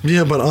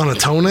 Yeah, but on a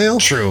toenail?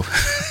 True.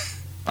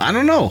 I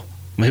don't know.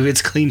 Maybe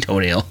it's clean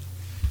toenail.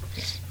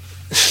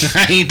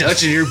 I ain't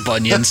touching your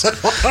bunions. I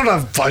don't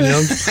have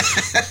bunions.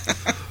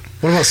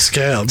 What about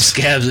scabs?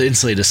 Scabs,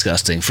 instantly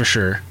disgusting, for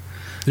sure.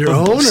 Your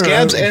own?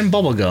 Scabs and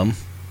bubblegum.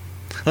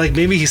 Like,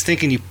 maybe he's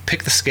thinking you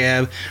pick the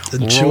scab,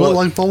 and chew it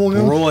like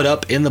bubblegum? Roll it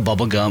up in the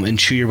bubblegum and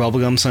chew your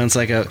bubblegum, so it's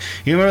like a...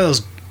 You remember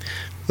those...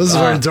 This is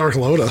very Dark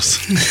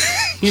Lotus.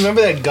 You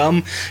remember that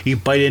gum you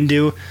bite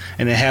into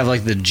and it have,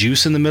 like, the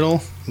juice in the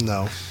middle?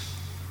 No.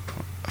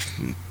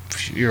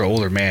 You're an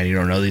older man. You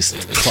don't know these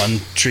fun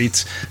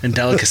treats and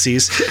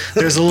delicacies.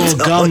 There's a little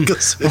gum.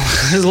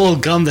 There's a little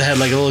gum that had,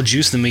 like, a little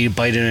juice in the meat. You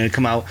bite it and it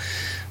come out.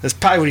 That's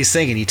probably what he's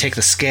thinking. You take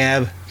the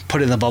scab,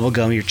 put it in the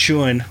bubblegum, you're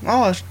chewing.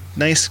 Oh,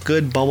 nice,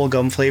 good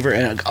bubblegum flavor.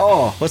 And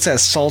oh, what's that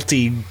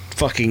salty,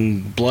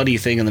 fucking bloody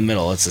thing in the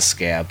middle? It's a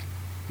scab.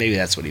 Maybe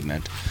that's what he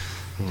meant.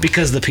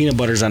 Because the peanut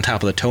butter's on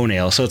top of the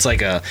toenail, so it's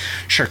like a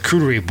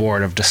charcuterie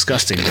board of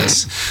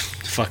disgustingness.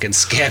 Fucking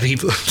scabby.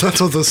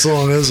 That's what the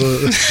song is,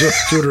 a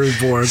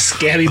charcuterie board.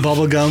 Scabby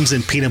bubblegums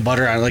and peanut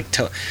butter on, like,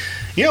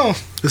 you know.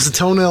 Is the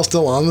toenail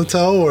still on the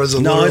toe, or is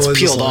it No, it's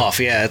peeled off,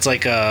 yeah. It's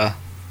like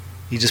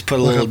you just put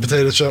a like little... a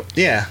potato chip?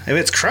 Yeah. If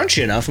it's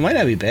crunchy enough, it might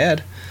not be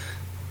bad.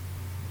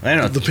 I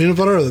don't know. The peanut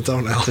butter or the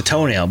toenail? The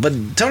toenail.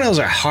 But toenails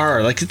are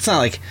hard. Like, it's not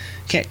like...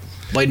 You can't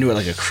bite into it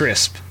like a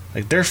crisp.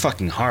 Like, they're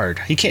fucking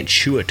hard. You can't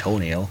chew a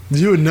toenail.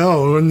 You would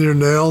know when your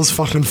nails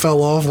fucking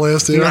fell off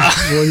last year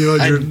when you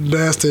had your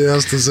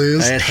nasty-ass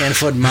disease. I had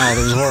hand-foot mouth.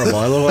 It was horrible.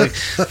 I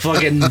looked like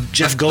fucking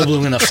Jeff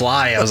Goldblum in The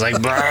Fly. I was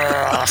like,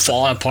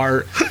 falling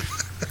apart.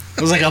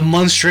 It was like a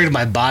month straight of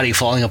my body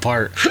falling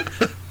apart.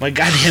 My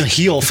goddamn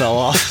heel fell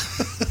off.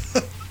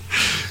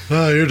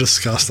 Oh, you're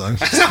disgusting.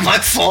 That's not my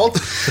fault.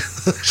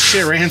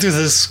 Shit ran through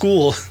the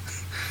school.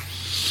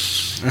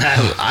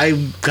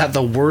 I got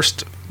the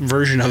worst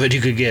version of it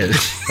you could get.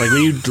 Like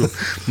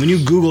when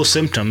you Google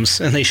symptoms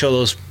and they show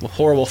those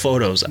horrible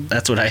photos,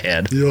 that's what I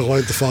had. You look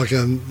like the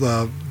fucking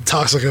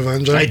Toxic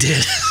Avenger. I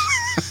did.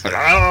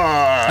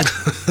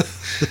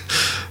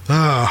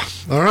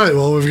 All right,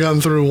 well, we've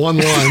gotten through one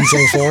line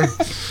so far.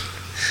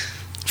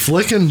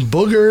 Flicking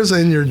boogers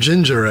in your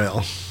ginger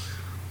ale.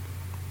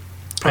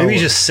 Maybe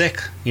you're just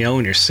sick. You know,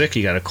 when you're sick,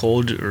 you got a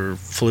cold or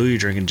flu, you're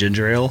drinking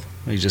ginger ale.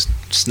 You just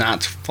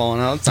snot's falling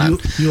out. It's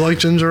not... You like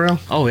ginger ale?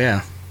 Oh,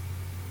 yeah.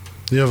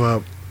 You have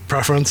a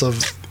preference of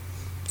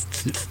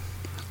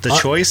the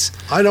choice?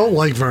 I don't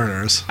like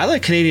Verner's. I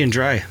like Canadian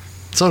Dry.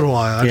 So do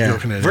I. I go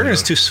Canadian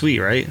Verner's Dry. too sweet,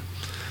 right?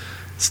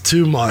 It's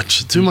too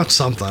much. Too much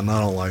something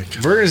I don't like.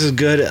 Verner's is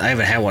good. I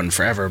haven't had one in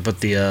forever,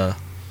 but the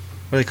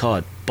what do they call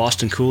it?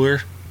 Boston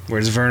Cooler, where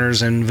it's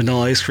Verner's and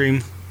vanilla ice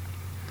cream.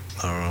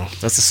 I don't know.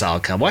 That's a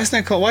solid combo. Why isn't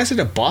that called? Why is it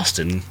a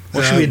Boston?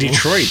 What should be a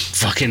Detroit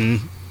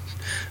fucking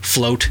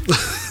float?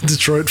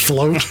 Detroit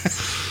float.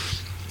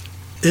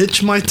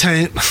 Itch my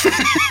taint,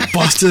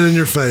 busted in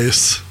your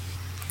face.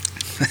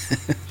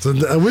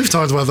 So, we've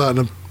talked about that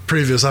in a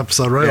previous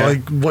episode, right? Yeah.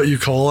 Like what you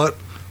call it,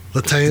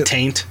 the taint.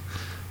 Taint.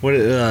 What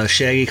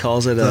Shaggy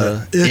calls it,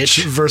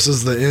 itch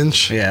versus the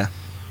inch. Yeah.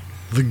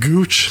 The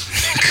gooch.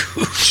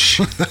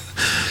 Gooch.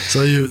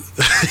 So you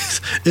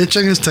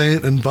itching his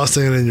taint and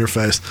busting it in your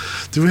face.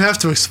 Do we have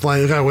to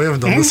explain? God, we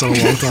haven't done this in a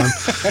long time.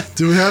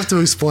 Do we have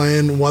to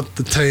explain what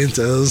the taint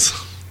is?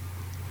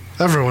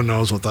 Everyone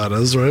knows what that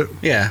is, right?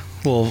 Yeah.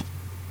 Well,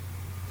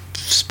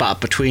 spot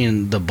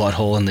between the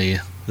butthole and the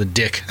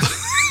dick.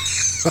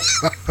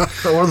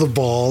 Or the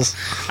balls.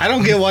 I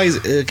don't get why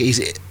he's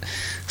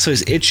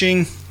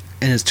itching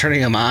and it's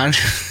turning him on.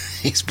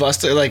 He's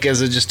busted. Like,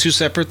 is it just two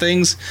separate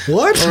things?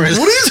 What? What are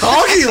you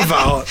talking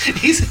about?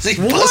 He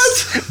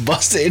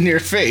busted in your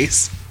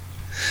face.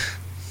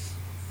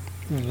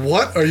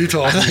 What are you talking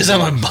about? I thought he was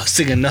talking about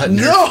busting a nut.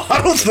 No,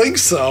 I don't think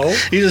so.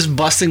 He's just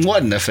busting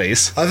what in the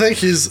face? I think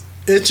he's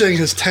itching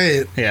his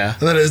taint. Yeah.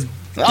 And then his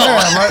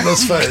right in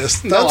his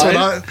face. That's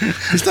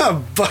he's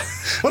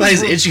not.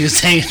 He's itching his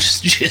taint,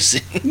 just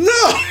jizzing.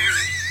 No.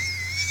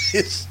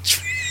 He's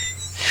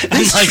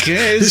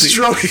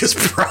stroking his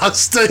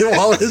prostate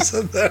while he's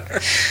in there.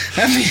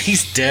 I mean,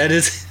 he's dead.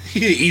 It's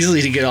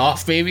easily to get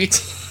off, maybe.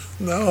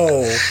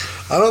 No,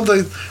 I don't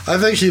think. I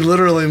think he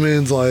literally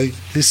means like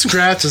he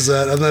scratches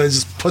it and then he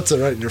just puts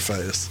it right in your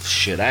face.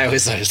 Shit, I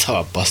always thought he was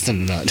talking about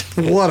busting a nut.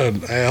 What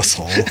an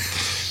asshole!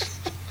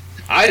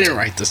 I didn't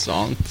write the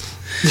song.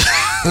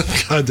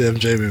 Goddamn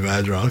Jamie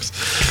Madrox.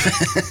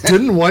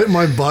 Didn't wipe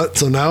my butt,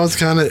 so now it's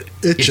kind of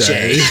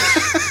itchy.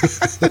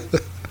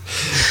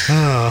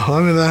 I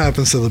mean, that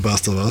happens to the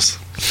best of us.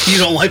 You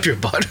don't wipe your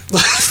butt.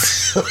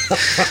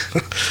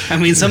 I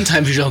mean,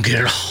 sometimes you don't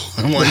get it all.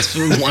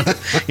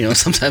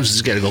 Sometimes you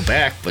just got to go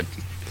back, but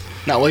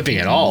not wiping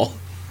at all.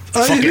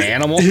 Fucking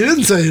animal. He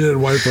didn't say he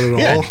didn't wipe it at all.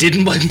 Yeah,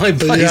 didn't wipe my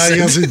butt. Yeah, I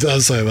guess he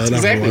does say that. That's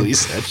exactly what he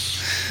said.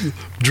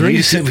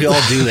 You said we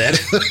all do that.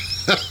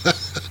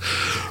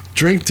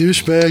 Drink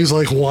douchebags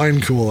like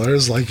wine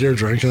coolers, like you're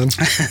drinking.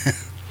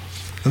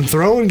 And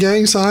throwing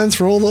gang signs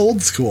for all the old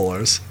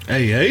schoolers.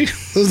 Hey.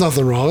 There's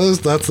nothing wrong with this.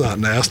 That's not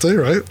nasty,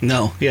 right?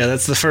 No. Yeah,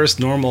 that's the first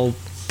normal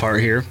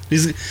part here.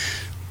 He's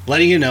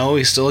letting you know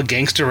he's still a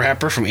gangster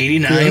rapper from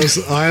 89. Yes,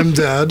 I am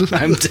dead.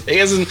 He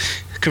hasn't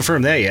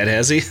confirmed that yet,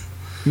 has he?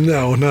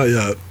 No, not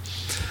yet.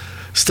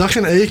 Stuck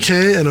an AK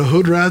in a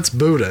hood rat's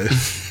booty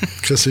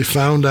because he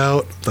found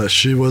out that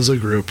she was a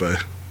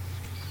groupie.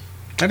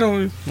 I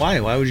don't... Why?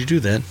 Why would you do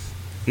that?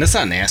 And that's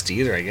not nasty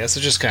either, I guess.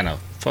 It's just kind of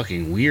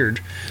fucking weird.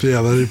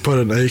 Yeah, that he put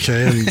an AK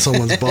in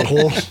someone's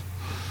butthole.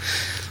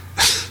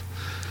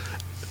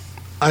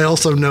 I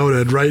also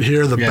noted right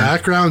here the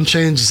background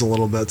changes a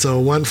little bit. So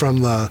it went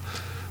from the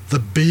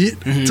beat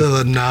to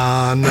the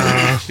na.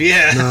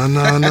 Yeah. Na.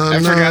 I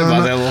forgot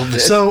about that a little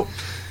bit. So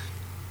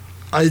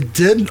I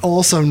did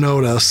also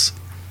notice,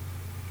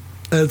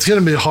 and it's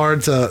going to be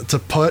hard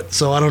to put,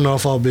 so I don't know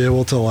if I'll be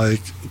able to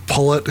like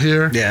pull it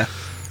here. Yeah.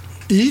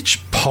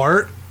 Each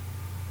part,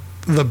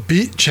 the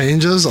beat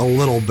changes a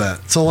little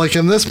bit. So like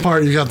in this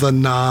part, you got the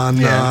na.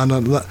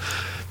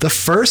 The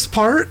first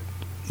part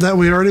that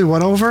we already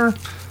went over,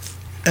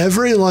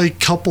 every like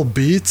couple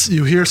beats,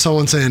 you hear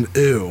someone saying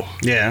 "ew."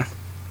 Yeah.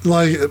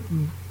 Like,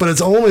 but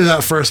it's only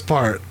that first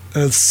part,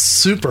 and it's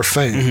super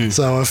faint.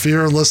 So if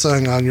you're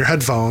listening on your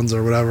headphones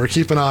or whatever,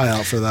 keep an eye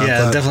out for that.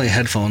 Yeah, definitely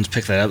headphones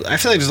pick that up. I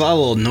feel like there's a lot of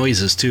little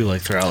noises too,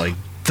 like throughout like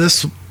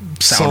this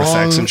sound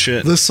effects and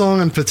shit. This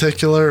song in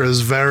particular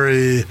is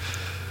very.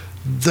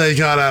 They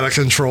got out of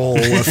control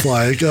with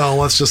like, oh,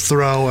 let's just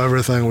throw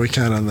everything we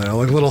can in there,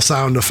 like little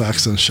sound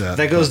effects and shit.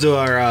 That goes to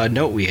our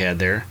note we had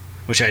there,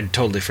 which I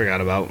totally forgot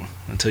about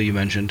until you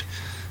mentioned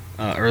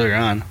earlier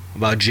on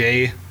about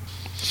Jay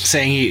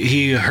saying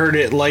he heard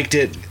it, liked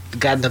it,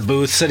 got in the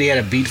booth, said he had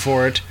a beat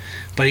for it,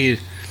 but he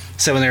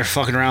said when they were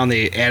fucking around,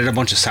 they added a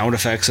bunch of sound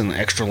effects and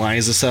extra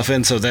lines and stuff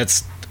in. So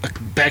that's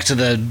back to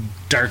the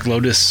Dark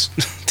Lotus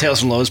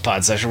Tales from Lotus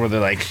Pod session where they're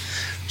like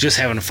just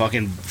having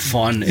fucking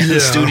fun in the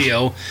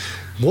studio.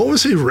 What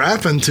was he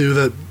rapping to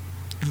that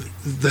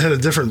they had a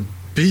different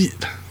beat?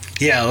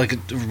 Yeah, like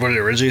what it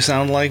originally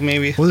sounded like,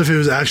 maybe. What if he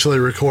was actually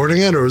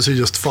recording it, or was he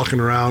just fucking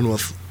around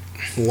with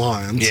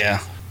lines? Yeah.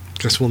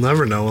 Guess we'll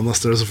never know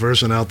unless there's a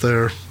version out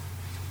there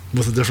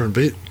with a different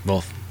beat.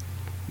 Well,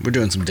 we're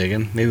doing some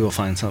digging. Maybe we'll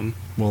find something.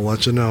 We'll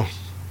let you know.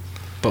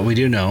 But we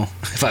do know,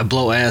 if I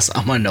blow ass,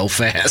 I'm gonna know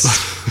fast.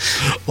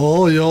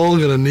 All y'all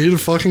gonna need a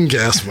fucking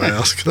gas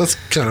mask. That's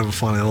kind of a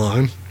funny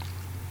line.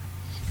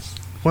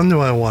 When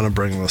do I want to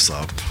bring this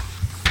up?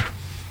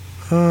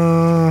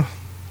 I'll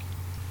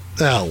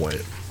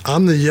wait.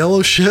 I'm the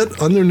yellow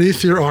shit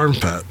underneath your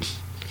armpit.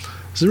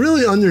 Is it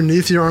really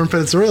underneath your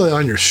armpit? It's really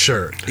on your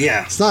shirt.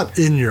 Yeah. It's not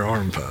in your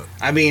armpit.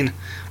 I mean,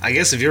 I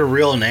guess if you're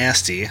real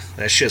nasty,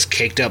 that shit's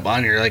caked up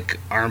on your, like,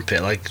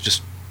 armpit, like,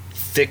 just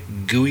thick,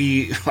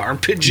 gooey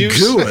armpit juice.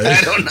 Gooey? I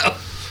don't know.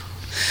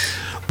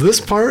 This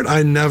part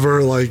I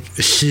never, like,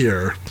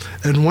 hear.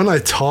 And when I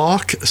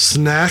talk,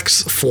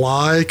 snacks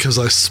fly because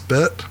I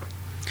spit.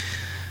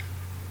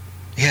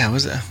 Yeah,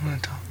 was that?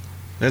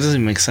 That doesn't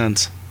even make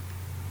sense.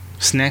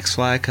 Snacks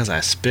fly because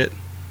I spit.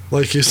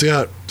 Like he's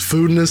got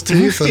food in his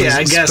teeth and yeah, I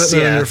he's guess,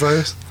 spitting it in your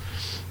face?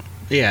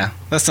 Yeah,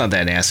 that's not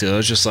that nasty though.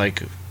 It's just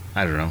like,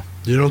 I don't know.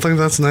 You don't think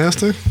that's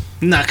nasty?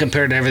 Not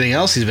compared to everything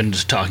else he's been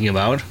just talking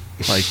about.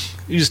 Like,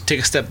 you just take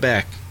a step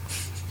back.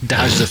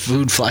 Dodge the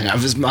food flying out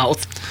of his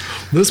mouth.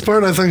 This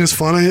part I think is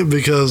funny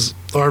because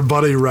our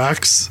buddy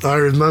Rex, I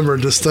remember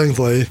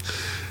distinctly,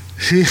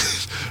 he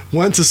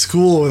went to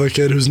school with a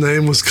kid whose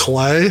name was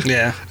Clay.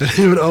 Yeah. And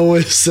he would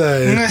always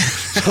say,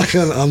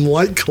 fucking, I'm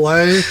like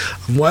clay,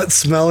 I'm wet,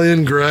 smelly,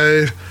 and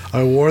gray.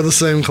 I wore the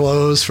same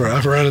clothes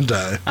forever and a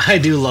day. I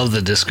do love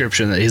the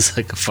description that he's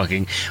like a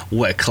fucking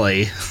wet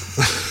clay,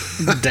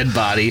 dead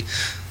body.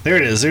 There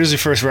it is. There's your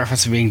first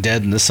reference to being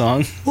dead in the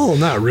song. Well,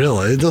 not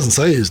really. It doesn't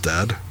say he's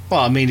dead.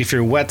 Well, I mean, if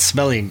you're wet,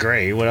 smelly, and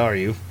gray, what are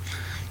you?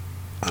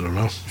 I don't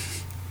know.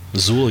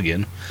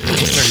 Zooligan.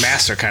 Their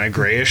masks are kind of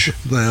grayish.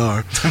 They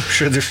are. I'm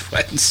sure they're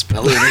wet and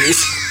smelly.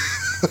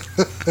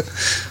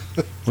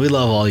 We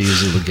love all you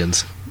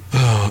Zooligans.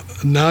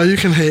 Now you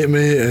can hate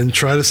me and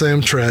try to say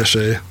I'm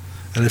trashy,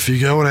 and if you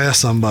go and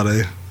ask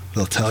somebody,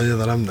 they'll tell you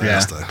that I'm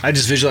nasty. Yeah. I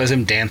just visualize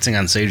him dancing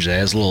on stage there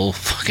as a little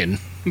fucking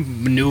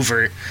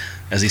maneuver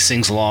as he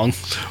sings along.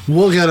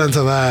 We'll get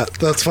into that.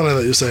 That's funny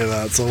that you say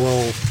that. So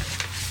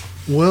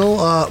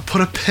we'll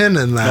put a pin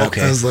in that,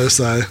 as they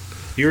say.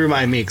 You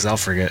remind me because I'll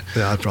forget.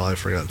 Yeah, I'd probably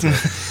forget too.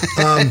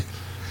 I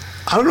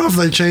don't know if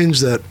they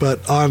changed it,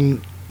 but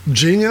on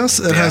Genius,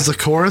 it has the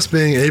chorus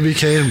being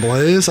ABK and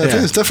Blaze. I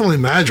think it's definitely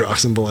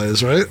Madrox and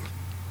Blaze, right?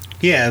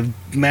 Yeah,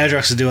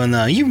 Madrox is doing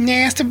the "You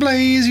nasty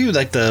Blaze," you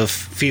like the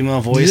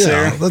female voice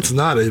there. Yeah, that's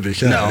not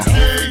ABK. No.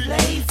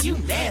 Blaze, you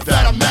nasty.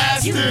 That I'm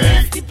nasty. You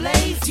nasty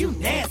Blaze, you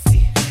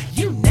nasty.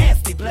 You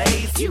nasty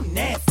Blaze, you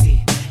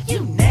nasty.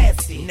 You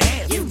nasty,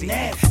 nasty, you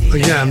nasty.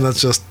 Again,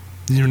 that's just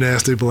 "You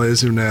nasty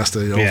Blaze, you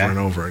nasty" over and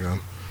over again.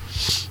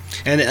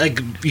 And like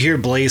you hear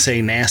Blaze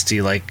say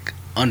 "nasty" like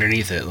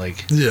underneath it,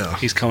 like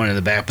he's coming in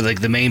the back, but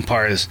like the main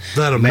part is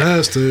that I'm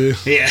nasty.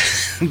 Yeah,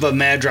 but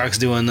Madrox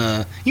doing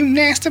the "You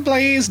nasty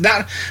Blaze,"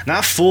 not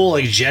full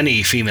like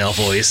Jenny female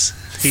voice.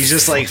 He's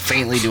just like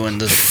faintly doing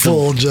the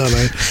full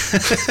Jenny.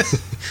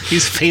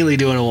 He's faintly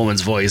doing a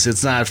woman's voice.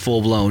 It's not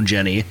full blown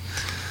Jenny.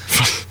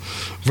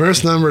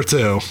 Verse number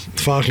 2,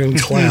 fucking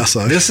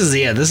classic. This is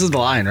the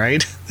line,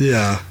 right?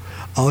 Yeah,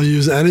 I'll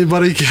use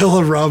anybody kill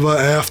a rubber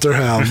after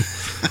him.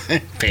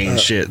 Paying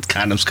shit,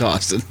 condoms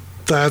costing.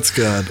 That's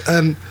good.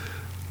 And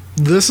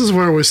this is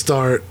where we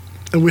start,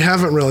 and we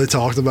haven't really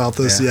talked about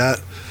this yet.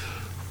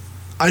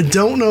 I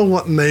don't know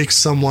what makes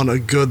someone a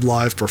good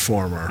live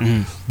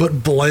performer,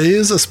 but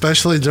Blaze,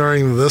 especially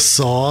during this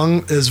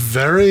song, is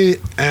very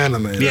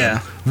animated.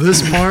 Yeah.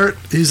 This part,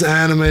 he's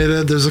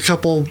animated. There's a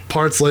couple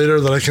parts later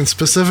that I can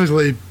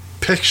specifically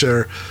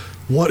picture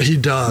what he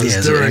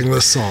does during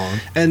this song.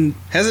 And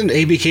hasn't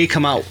ABK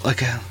come out like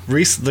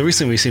the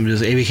recent we seen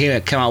is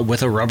ABK come out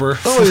with a rubber?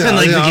 Oh yeah, and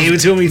like they gave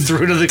it to him, he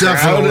threw it to the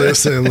definitely crowd.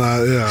 Seeing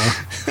that,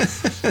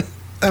 yeah.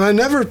 And I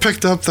never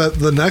picked up that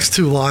the next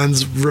 2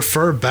 lines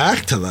refer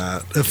back to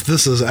that. If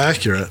this is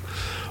accurate,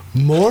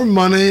 more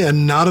money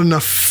and not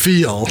enough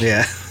feel.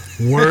 Yeah.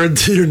 Word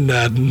to your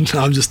Ned, and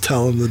I'm just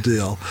telling the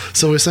deal.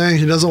 So he's saying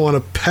he doesn't want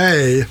to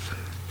pay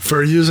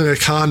for using a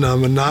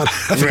condom and not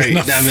having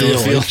enough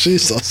feel.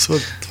 Jesus,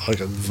 what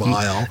fucking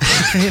vile.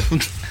 I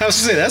was gonna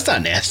say that's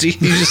not nasty.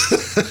 You just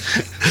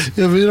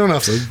yeah, but you don't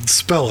have to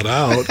spell it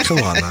out. Come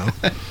on now.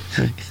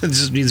 It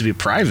just needs to be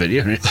private.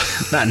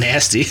 Not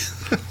nasty.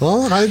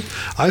 Well,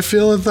 I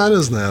feel that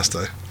is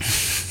nasty.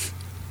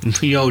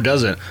 You know who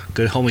doesn't?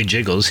 Good homie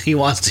Jiggles. He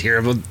wants to hear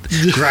about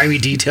grimy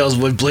details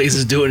of what Blaze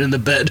is doing in the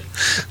bed.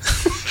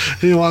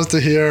 He wants to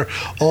hear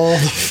all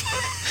the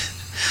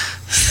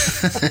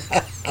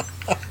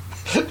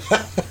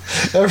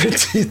every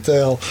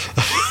detail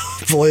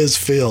Blaze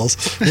feels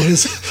when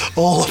he's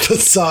all up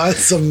inside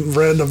some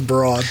random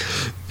broad.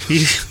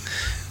 You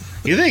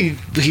think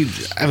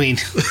I mean,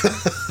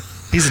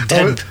 he's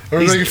dead. Are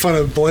we making fun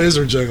of Blaze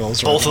or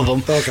Jiggles? Both of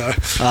them. Okay.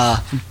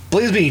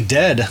 Blaze being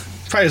dead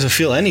probably doesn't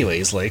feel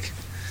anyways. Like,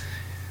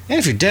 and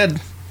if you're dead,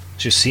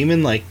 is your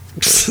semen like?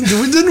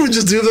 Didn't we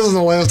just do this in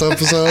the last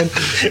episode?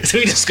 Did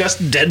we discuss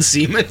dead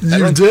semen?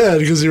 You did,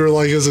 because you were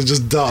like, is it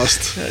just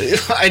dust?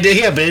 I did,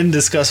 yeah, but I didn't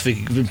discuss if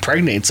we could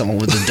impregnate someone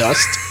with the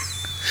dust.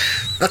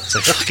 It's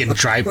like fucking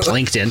dry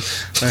plankton.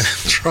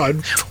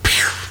 Dried.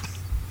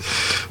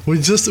 We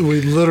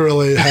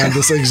literally had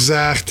this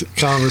exact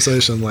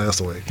conversation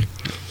last week.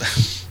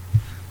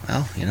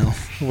 Well,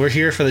 we're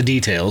here for the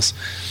details.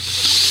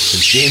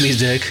 It's Jamie's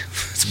dick.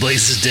 It's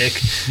Blaze's dick.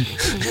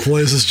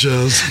 Blaze's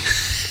Joe's.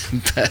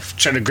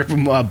 Trying to grip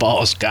him by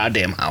balls.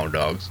 Goddamn hound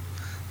dogs.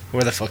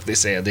 Where the fuck they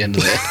say at the end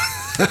of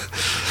that?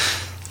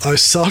 I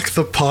suck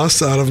the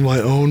pus out of my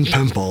own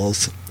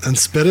pimples and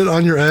spit it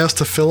on your ass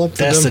to fill up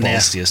the dimples. That's the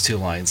nastiest 2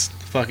 lines.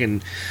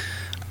 Fucking.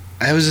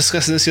 I was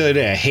discussing this the other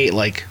day. I hate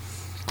like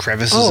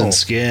crevices in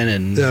skin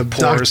and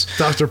pores.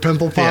 Dr.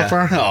 Pimple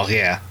Popper? Yeah. Oh,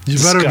 yeah. You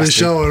better be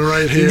showing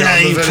right here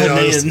on the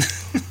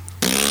videos.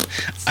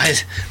 I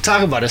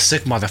talk about a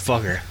sick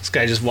motherfucker. This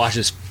guy just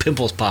watches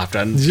pimples popped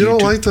on You YouTube.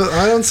 don't like that?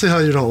 I don't see how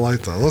you don't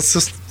like that. Let's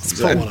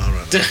put one on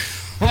right now.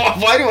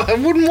 Why I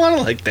wouldn't want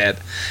to like that.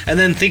 And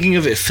then thinking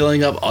of it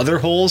filling up other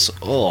holes.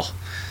 Oh,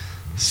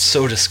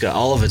 so disgusting.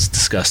 All of it's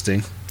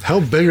disgusting. How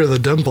big are the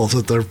dimples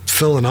that they're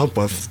filling up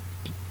with?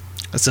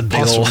 That's a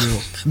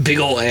big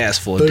old ass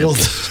full of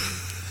dimples.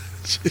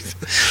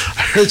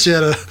 I heard she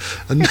had a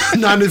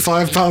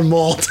 95-pound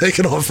mole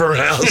taken off her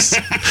ass.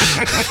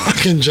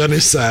 Fucking Jenny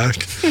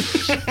Sack.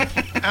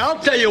 I'll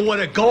tell you what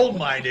a gold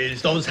mine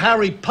is, those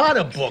Harry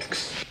Potter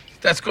books.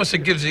 That's because it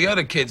gives the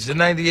other kids, the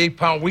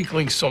 98-pound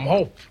weaklings, some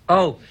hope.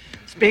 Oh,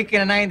 speaking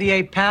of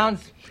 98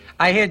 pounds,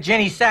 I hear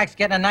Jenny Sachs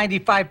getting a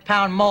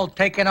 95-pound mold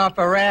taken off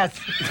her ass.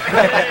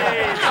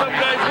 Hey, some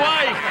guy's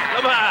wife.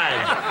 Come on.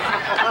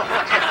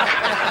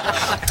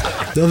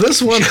 Now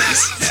this one,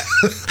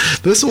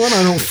 this one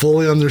I don't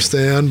fully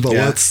understand, but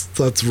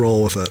let's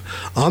roll with it.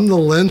 I'm the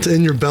lint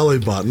in your belly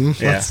button.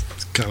 That's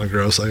kind of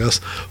gross, I guess.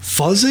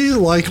 Fuzzy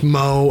like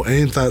Mo,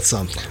 ain't that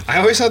something? I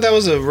always thought that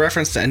was a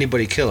reference to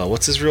Anybody Killer.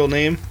 What's his real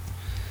name?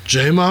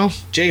 J-Mo?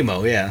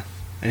 J-Mo, yeah.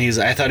 And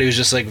I thought he was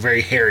just like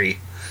very hairy.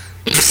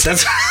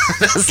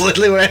 That's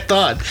literally what I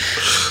thought.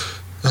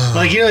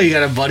 Like, you know, you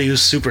got a buddy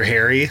who's super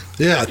hairy.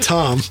 Yeah,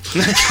 Tom.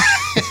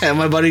 And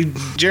my buddy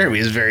Jeremy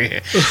is very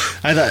hairy.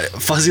 I thought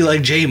Fuzzy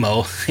like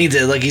J-Mo. He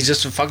did, like, he's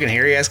just a fucking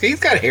hairy ass guy. He's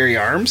got hairy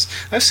arms.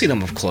 I've seen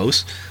him up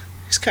close.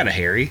 He's kind of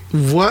hairy.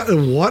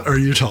 What are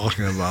you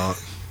talking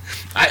about?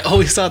 I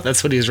always thought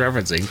that's what he was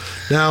referencing.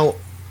 Now,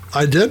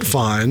 I did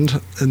find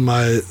in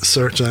my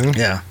searching.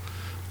 Yeah.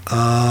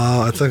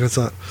 I think it's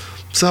not.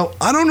 So,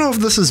 I don't know if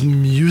this is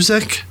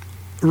music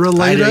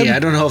related. I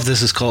don't know if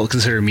this is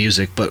considered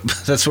music, but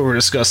that's what we're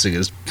discussing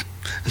is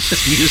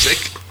music.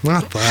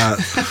 Not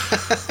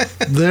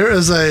that. There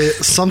is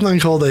something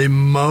called a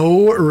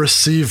Mo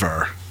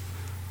receiver.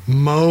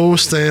 Mo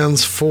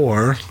stands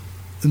for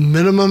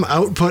minimum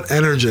output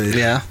energy.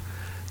 Yeah.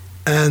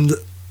 And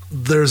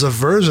there's a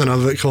version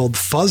of it called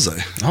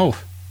Fuzzy. Oh.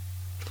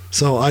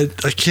 So I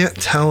can't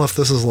tell if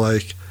this is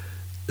like,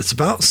 it's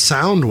about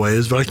sound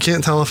waves, but I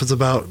can't tell if it's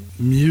about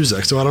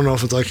music. So I don't know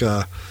if it's like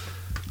a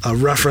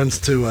reference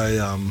to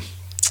a,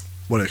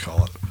 what do you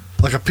call it?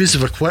 Like a piece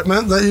of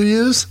equipment that you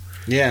use?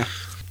 Yeah.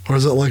 Or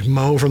is it like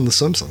Mo from The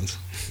Simpsons?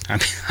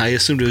 I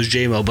assumed it was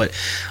J-Mo, but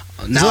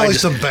now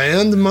is that like the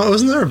band Mo?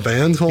 Isn't there a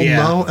band called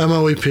Mo?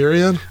 M-O-E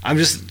period? I'm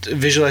just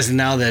visualizing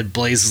now that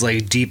Blaze is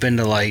like deep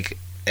into like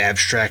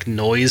abstract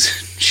noise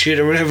shit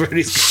or whatever.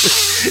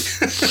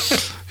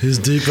 He's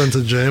deep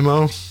into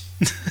J-Mo.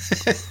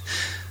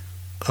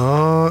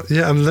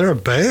 Yeah, I mean, they're a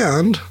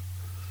band.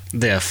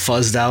 They're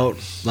fuzzed out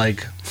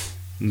like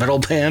metal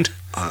band.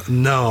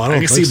 No, I don't. I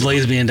can see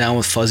Blaze being down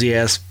with fuzzy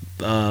ass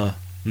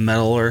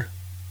metal or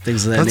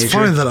things of that nature. That's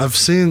funny that I've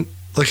seen.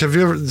 Like, have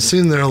you ever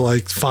seen their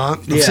like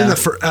font? I've seen that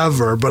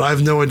forever, but I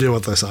have no idea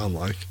what they sound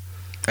like.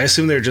 I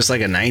assume they're just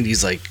like a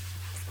 '90s like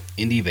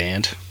indie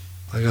band.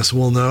 I guess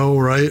we'll know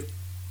right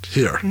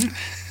here.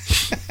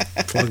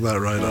 Plug that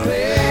right up.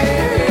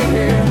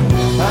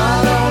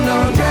 I don't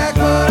know Jack,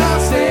 but I'll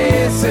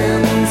stay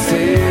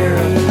sincere.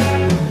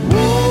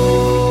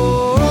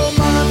 Whoa,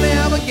 my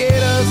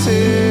navigator's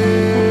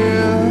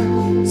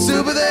here.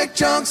 Super thick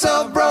chunks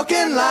of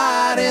broken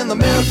light in the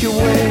Milky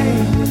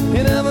Way.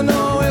 You never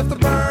know if they're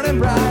burning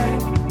bright.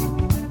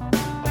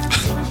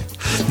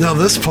 Now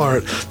this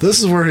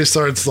is where he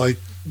starts like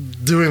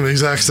doing the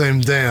exact same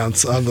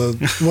dance on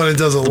when he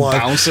does it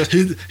live.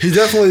 He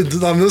definitely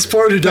on this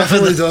part. He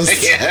definitely does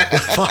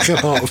fucking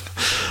up.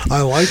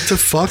 I like to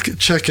fuck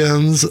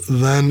chickens,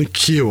 then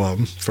cue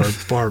them for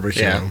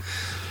barbecue. Yeah.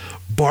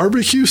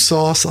 Barbecue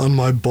sauce on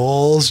my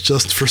balls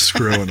just for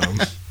screwing them.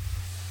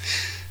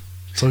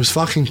 So he's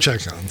fucking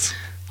chickens.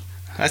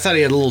 I thought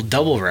he had a little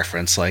double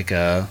reference, like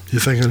you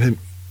thinking him,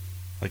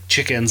 like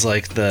chickens,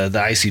 like the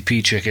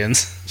ICP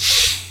chickens.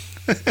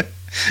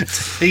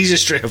 He's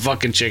just straight up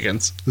fucking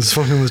chickens. He's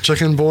fucking the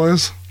chicken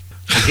boys.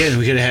 Again,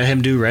 we could have had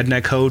him do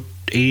Redneck Code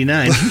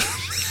 89.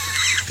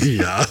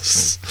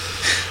 Yes.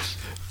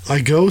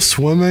 I go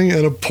swimming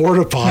in a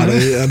porta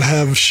potty and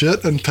have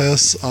shit and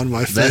piss on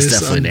my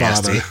face and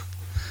body.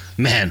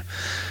 Man,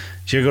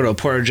 did you ever go to a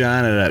porta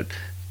john at a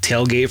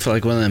tailgate for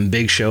like one of them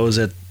big shows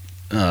at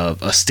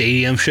a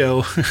stadium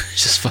show?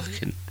 Just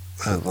fucking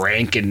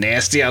rank and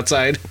nasty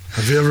outside.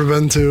 Have you ever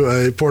been to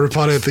a porta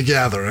potty at the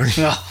Gathering?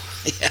 Oh,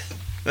 yeah.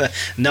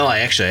 No, I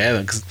actually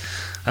haven't, because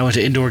I went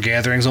to indoor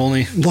gatherings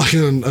only. Like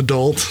an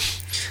adult.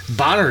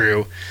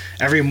 Bonnaroo,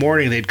 every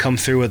morning they'd come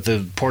through with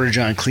the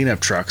porta-john cleanup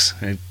trucks.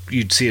 And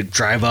you'd see it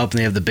drive up, and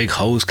they have the big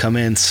hose come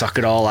in, suck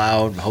it all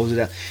out, hose it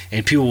out.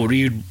 And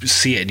you'd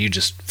see it, and you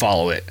just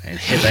follow it. And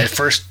hit that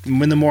first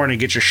in the morning,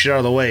 get your shit out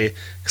of the way,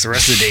 because the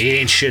rest of the day you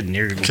ain't shitting.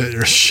 Get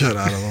your shit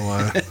out of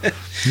the way.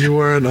 You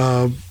weren't...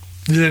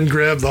 You didn't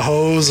grab the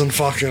hose and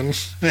fucking...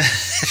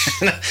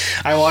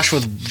 I washed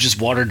with just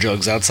water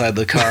jugs outside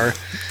the car.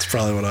 That's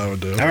probably what I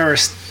would do. I remember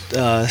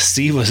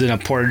Steve was in a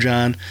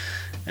porta-john,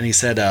 and he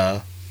said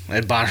at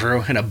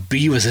Bonnaroo, and a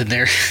bee was in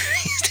there.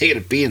 He's taking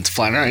a bee and it's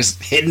flying around. He's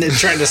hitting it,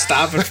 trying to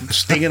stop it from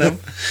stinging him.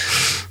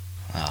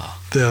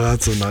 Oh. Yeah,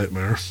 that's a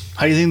nightmare.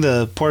 How do you think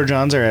the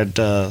porta-johns are at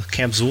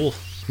Camp Zool?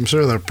 I'm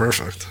sure they're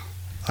perfect.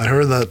 I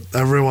heard that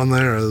everyone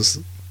there is...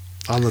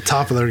 on the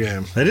top of their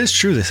game. That is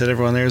true. They said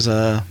everyone there's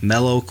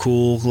mellow,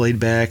 cool, laid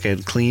back,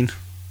 and clean.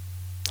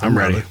 I'm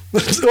ready.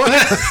 Let's go.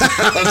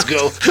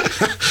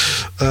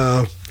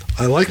 I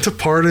like to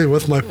party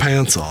with my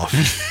pants off.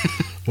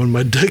 When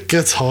my dick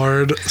gets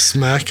hard,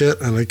 smack it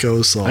and it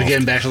goes soft.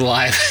 Again, back to the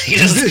live. He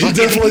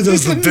definitely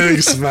does the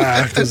big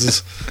smack.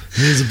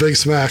 He needs a big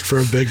smack for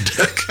a big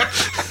dick.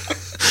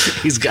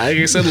 He's got, like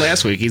I said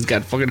last week, he's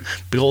got fucking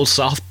big old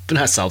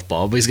not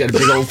southpaw, but he's got a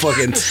big old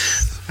fucking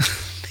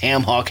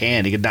ham hock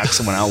hand he could knock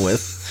someone out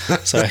with.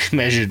 So I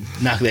imagine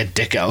knock that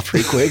dick out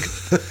pretty quick.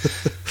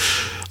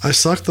 I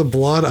sucked the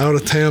blood out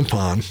of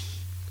tampon.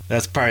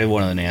 That's probably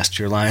one of the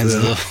nastier lines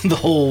of the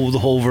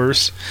whole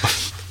verse.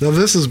 Now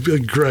this is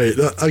great.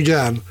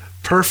 Again,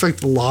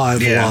 perfect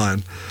live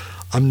line.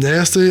 I'm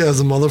nasty as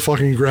the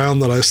motherfucking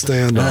ground that I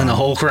stand on. And then the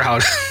whole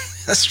crowd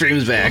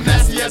streams back. I'm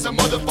nasty as a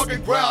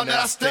motherfucking ground that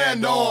I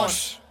stand on.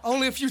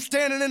 Only if you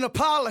standing in a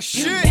pile of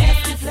shit. You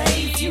nasty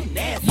blaze, you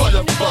nasty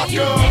motherfucker. You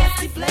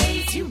nasty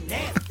blaze, you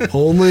nasty.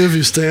 Only if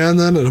you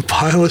standing in a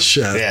pile of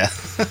shit. Yeah.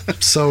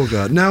 So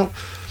good. Now,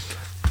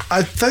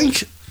 I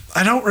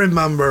don't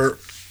remember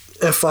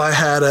if I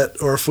had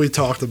it or if we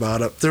talked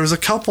about it. There was a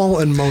couple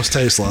in Most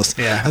Tasteless.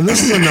 Yeah. And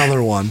this is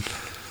another one.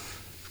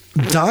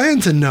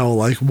 Dying to know,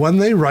 like, when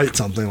they write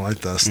something like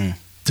this,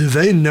 do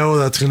they know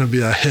that's going to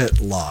be a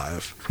hit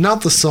live?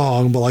 Not the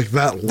song, but like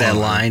that line. That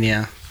line,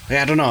 yeah.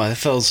 Yeah, I don't know. It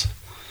feels...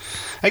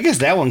 I guess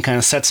that one kind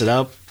of sets it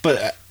up,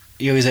 but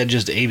you always had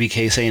just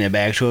ABK saying it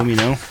back to him, you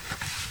know?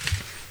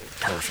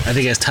 Perfect. I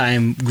think as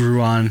time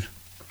grew on,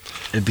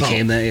 it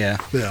became that, yeah.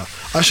 Yeah.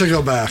 I should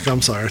go back.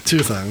 I'm sorry. Two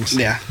things.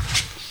 Yeah.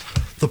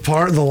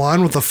 The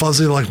line with the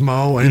fuzzy like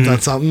Mo, ain't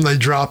that something? They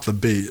dropped the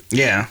beat.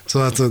 Yeah. So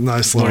that's a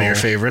nice little... One of your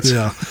favorites.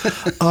 Yeah.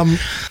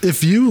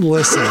 If you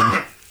listen,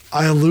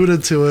 I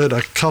alluded to it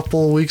a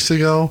couple weeks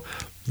ago.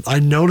 I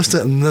noticed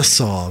it in this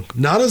song.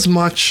 Not as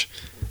much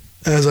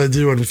as I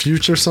do in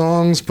future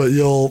songs, but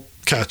you'll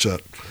catch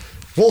it.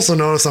 You'll also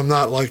notice I'm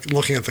not like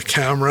looking at the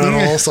camera at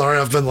all. Sorry,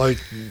 I've been like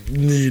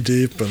knee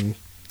deep and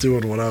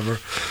doing whatever.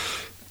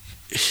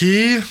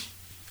 He,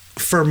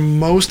 for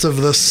most of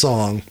this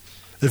song,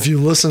 if you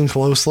listen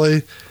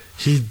closely,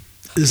 he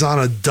is on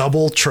a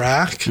double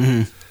track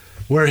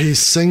where he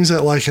sings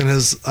it like in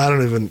his, I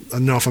don't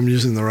even know if I'm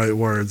using the right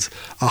words,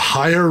 a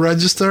higher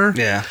register.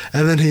 Yeah.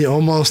 And then he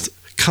almost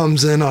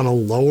comes in on a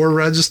lower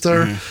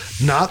register,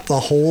 not the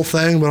whole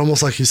thing, but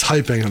almost like he's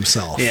hyping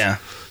himself. Yeah.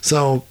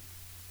 So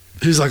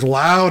he's like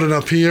loud and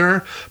up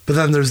here, but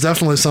then there's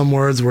definitely some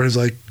words where he's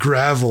like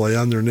gravelly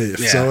underneath.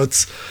 Yeah.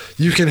 So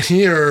you can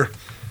hear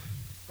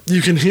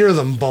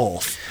them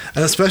both.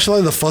 And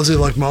especially the fuzzy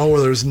like Mo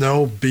where there's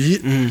no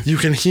beat, you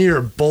can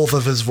hear both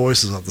of his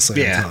voices at the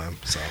same time.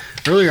 So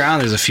earlier on,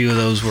 there's a few of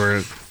those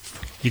where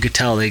you could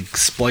tell they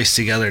spliced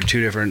together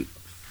two different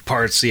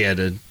parts. He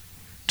had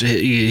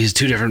he's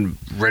two different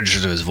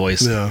registers of his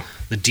voice. Yeah.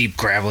 The deep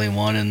gravelly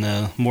one and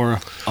the more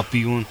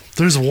upbeat one.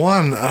 There's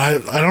one, I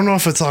don't know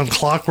if it's on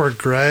Clockwork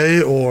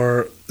Gray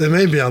or it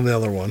may be on the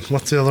other one.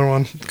 What's the other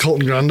one?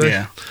 Colton Grundy?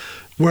 Yeah.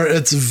 Where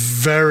it's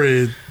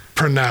very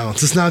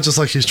pronounced. It's not just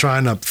like he's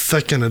trying to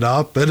thicken it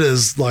up. It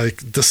is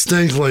like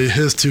distinctly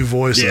his two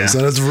voices,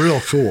 and it's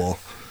real cool.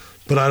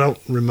 But I don't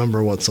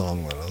remember what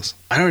song that is.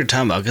 I know what you're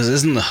talking about, because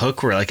isn't the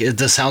hook where like it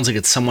just sounds like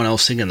it's someone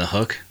else singing the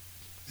hook?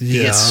 He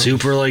gets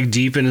super like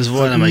deep in his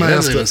voice. I'm like, that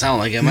doesn't even sound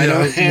like him. I know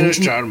what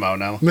he's talking about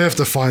now. May have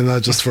to find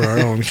that just for our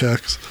own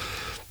kicks.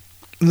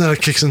 And then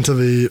it kicks into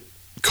the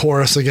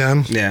chorus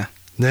again. Yeah.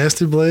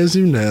 Nasty Blaze,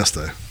 you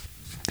nasty.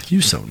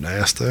 You so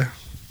nasty.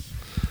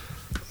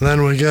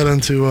 Then we get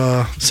into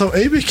so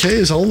ABK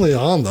is only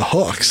on the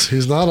hooks.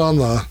 He's not on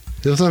the.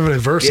 He doesn't have any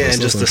verses. Yeah,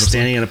 just the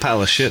standing in a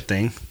pile of shit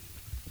thing.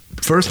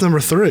 Verse number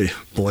 3,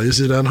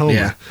 Blaze you down homie.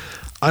 Yeah.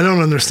 I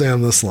don't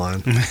understand this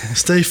line.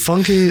 Stay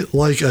funky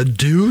like a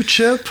dew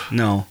chip.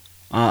 No,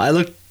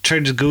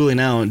 tried to Google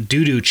now.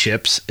 Doo-doo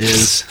chips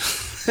is.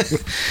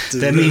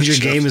 That means your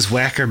game is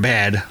whack or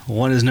bad.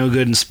 One is no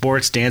good in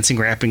sports, dancing,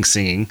 rapping,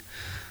 singing.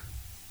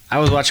 I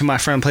was watching my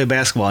friend play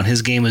basketball, and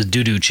his game was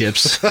doo-doo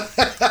chips.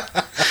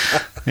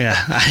 Yeah,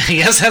 I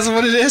guess that's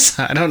what it is.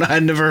 I don't know.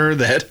 I'd never heard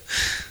that.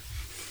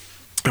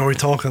 Are we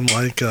talking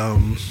like, I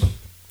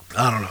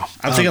don't know.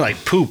 I'm thinking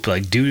like poop,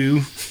 like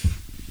doo-doo.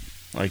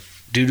 Like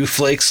doo-doo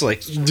flakes,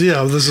 like...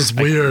 Yeah, this is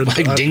weird. Like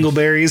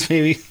dingleberries,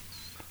 maybe.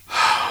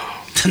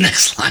 The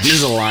next line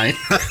is a line.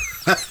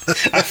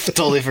 I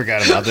totally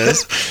forgot about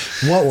this.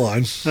 What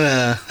line?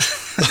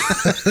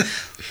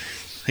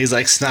 He's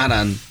like snot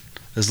on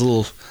his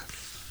little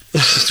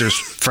sister's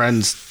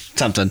friend's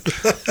something.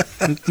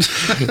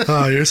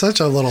 Oh, you're such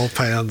a little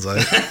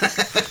pansy.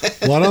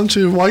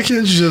 Why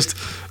can't you just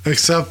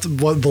accept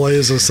what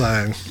Blaze is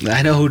saying?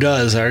 I know who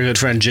does. Our good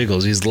friend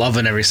Jiggles. He's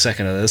loving every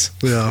second of this.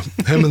 Yeah,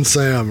 him and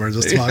Sam are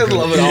just talking.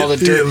 Loving all the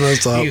dirt.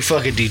 This up. You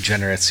fucking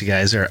degenerates, you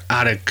guys are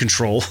out of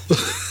control.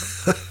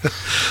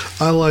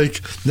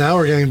 Now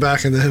we're getting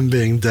back into him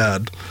being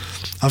dead.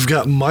 I've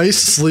got mice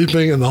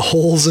sleeping in the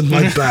holes in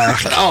my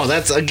back. Oh,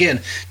 that's,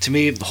 again, to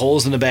me,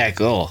 holes in the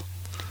back. Oh,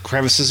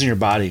 crevices in your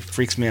body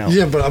freaks me out.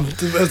 Yeah, but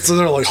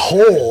they're like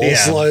holes.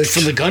 Yeah, like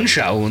from the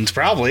gunshot wounds,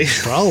 probably.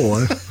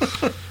 Probably.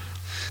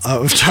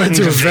 I've tried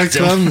to evict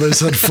them. They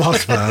said,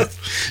 fuck that.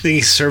 Think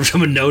he served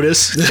him a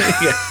notice?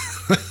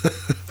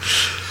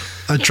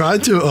 I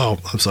tried to... Oh,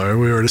 I'm sorry.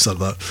 We already said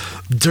that.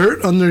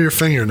 Dirt under your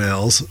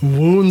fingernails.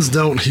 Wounds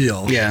don't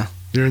heal. Yeah.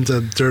 You're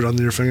into dirt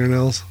under your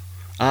fingernails?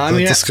 I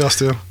mean, disgust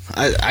you?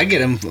 I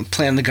get him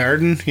planting the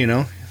garden, you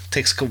know.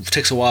 Takes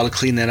a while to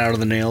clean that out of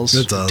the nails.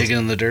 It does. Digging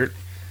in the dirt.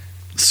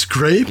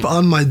 Scrape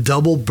on my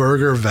double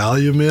burger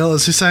value meal.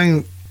 Is he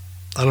saying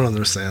I don't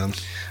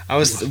understand.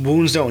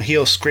 Wounds don't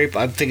heal.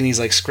 I'm thinking he's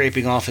like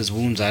scraping off his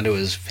wounds onto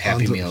his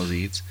Happy Meal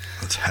he eats.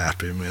 That's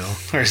Happy Meal.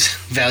 Or his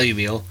Value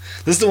Meal.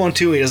 This is the one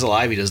too he does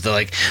live. He does the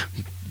like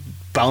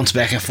bounce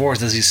back and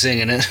forth as he's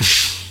singing it.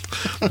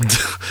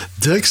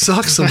 Dick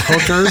sucks some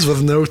hookers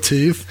with no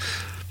teeth.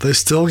 They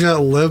still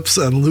got lips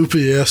and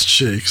loopy ass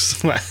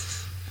cheeks. What?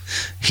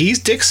 He's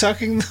dick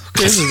sucking the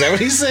hookers? Is that what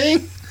he's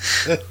saying?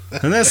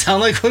 Doesn't that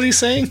sound like what he's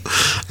saying?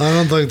 I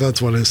don't think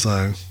that's what he's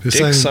saying. He's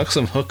Dick saying sucks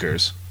some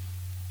hookers.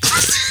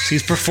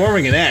 He's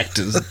performing an act.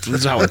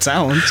 Is how it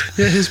sounds.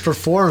 Yeah, he's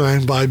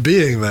performing by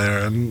being there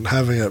and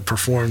having it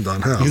performed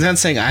on him. He's not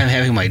saying I'm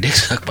having my dick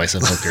sucked by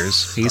some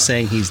hookers. He's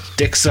saying he's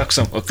dick sucked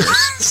some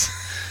hookers.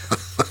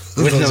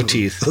 With no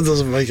teeth. That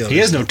doesn't make sense. He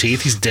has no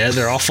teeth. He's dead.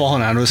 They're all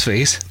falling out of his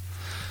face.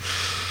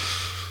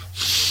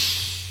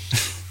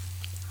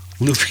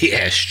 Loopy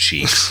ass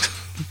cheeks.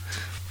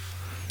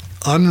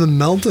 I'm the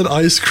melted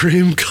ice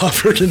cream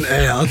covered in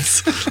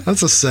ants.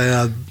 That's a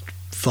sad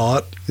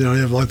thought. You know,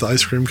 you have like the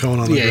ice cream cone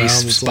on the ground. Yeah,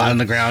 he's spot on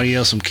the ground. You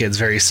know, some kid's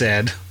very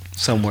sad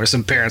somewhere.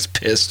 Some parents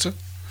pissed.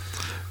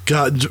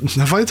 God,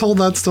 have I told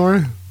that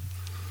story?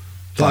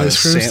 The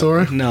ice cream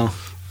story? No.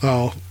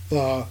 Oh,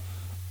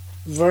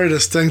 very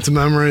distinct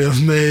memory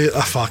of me.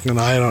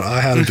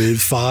 I had to be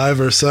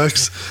 5 or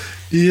 6,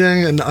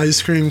 eating an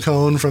ice cream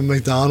cone from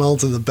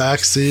McDonald's in the back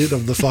seat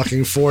of the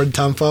fucking Ford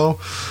Tempo,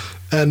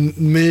 and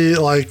me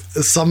like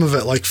some of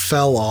it like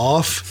fell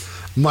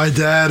off. My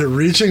dad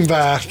reaching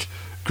back,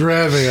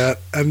 grabbing it,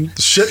 and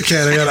shit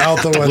canning it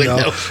out the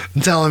window,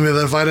 and telling me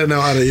that if I didn't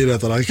know how to eat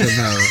it, that I couldn't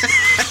have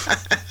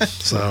it.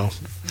 So,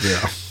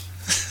 yeah.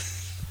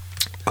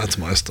 That's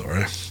my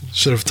story.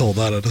 Should have told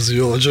that as a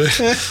eulogy.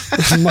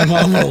 My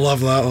mom will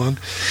love that one.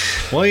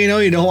 Well, you know,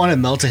 you don't want it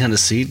melting on the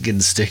seat, getting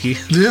sticky.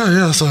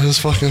 Yeah, so I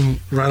just fucking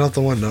right out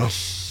the window.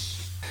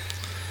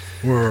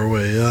 Where were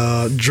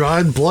we?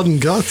 Dried blood and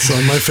guts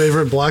on my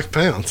favorite black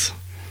pants.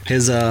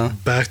 His,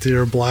 back to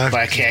your black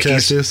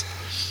khakis.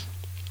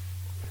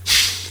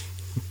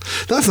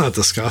 That's not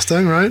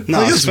disgusting, right?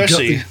 No,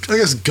 especially... I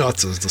guess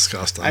guts is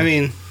disgusting. I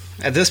mean...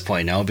 At this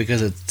point, no,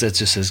 because it's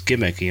just his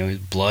gimmick. You know,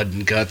 blood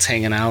and guts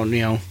hanging out, you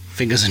know,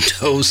 fingers and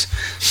toes.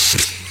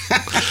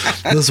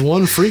 This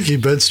one freaky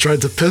bitch tried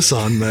to piss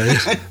on me,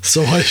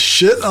 so I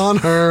shit on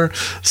her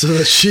so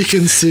that she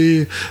can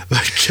see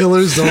that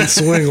killers don't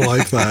swing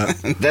like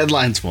that. That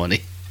line's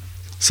funny.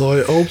 So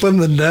I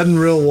opened the Ned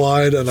real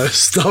wide and I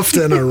stuffed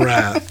in a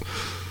rat.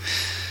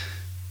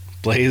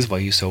 Blaze, why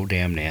you so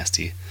damn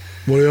nasty?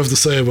 What do you have to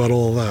say about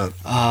all of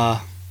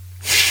that?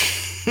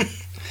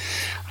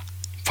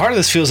 Part of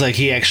this feels like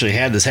he actually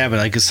had this happen.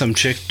 Like some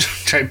chick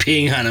tried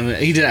peeing on him.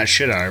 He did not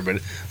shit on her, but I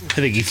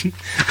think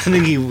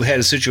he had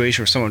a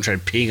situation where someone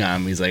tried peeing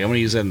on him. He's like, I'm gonna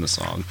use that in the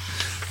song.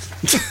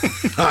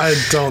 I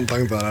don't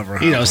think that ever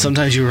happened. You know,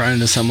 sometimes you run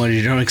into someone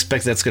you don't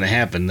expect that's gonna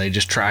happen. They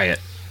just try it.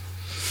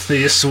 They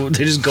just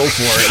go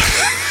for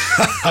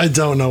it. I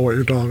don't know what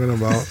you're talking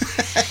about.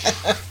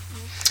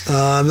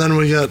 And then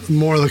we get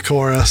more of the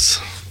chorus.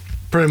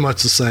 Pretty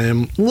much the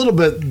same. A little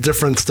bit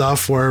different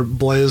stuff where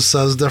Blaze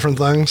says different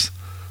things.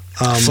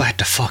 Flat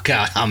the fuck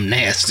out, I'm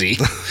nasty.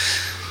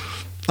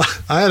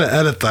 I had to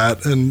edit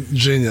that in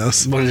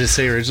Genius. What did it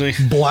say originally?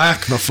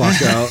 Black the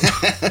fuck out.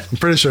 I'm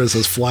pretty sure it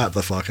says flat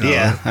the fuck out.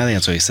 Yeah, I think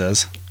that's what he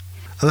says.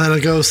 And then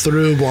it goes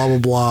through blah blah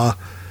blah.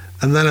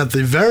 And then at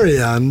the very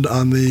end,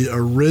 on the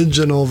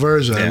original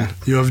version,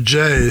 you have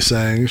Jay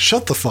saying,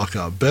 "Shut the fuck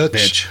up,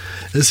 bitch."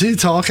 Is he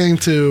talking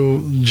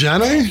to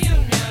Jenny?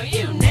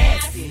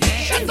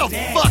 Shut the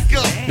fuck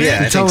up.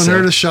 Yeah, telling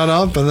her to shut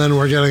up, and then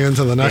we're getting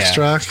into the next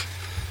track.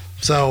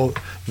 So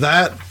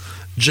that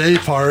J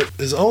part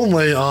is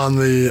only on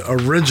the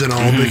original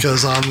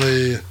because on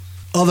the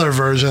other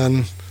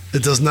version,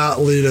 it does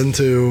not lead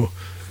into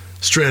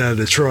Straight Outta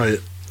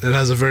Detroit. It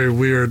has a very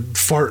weird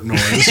fart noise,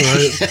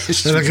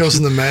 right? And it goes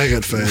in the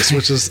maggot face,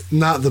 which is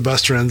not the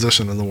best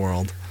transition in the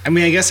world. I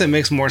mean, I guess it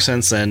makes more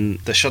sense than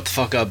the shut the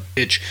fuck up,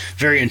 bitch.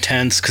 Very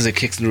intense because it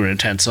kicks into an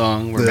intense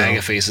song where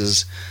maggot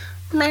faces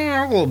a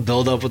little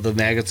build up with the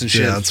maggots and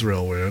shit. Yeah, it's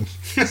real weird.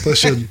 They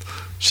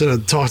should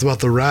have talked about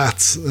the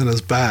rats in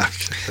his back.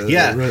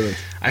 Yeah. Really.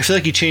 I feel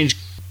like you changed...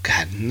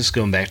 God, I'm just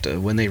going back to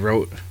when they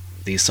wrote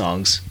these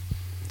songs.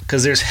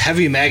 Because there's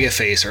heavy maggot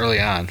face early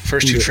on.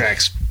 First two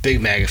tracks,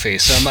 big maggot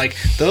face. So I'm like,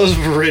 those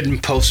were written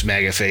post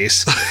maggot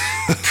face.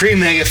 Pre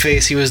maggot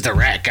face, he was the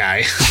rat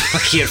guy.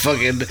 Like he had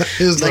fucking...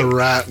 He was the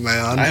rat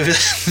man.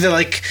 They're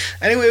like,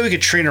 anyway, we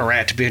could train a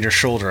rat to be on your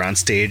shoulder on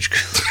stage.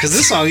 Because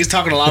this song, he's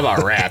talking a lot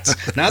about rats.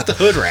 Not the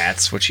hood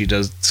rats, which he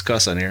does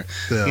discuss on here.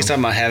 Yeah. He's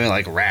talking about having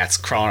like rats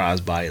crawling on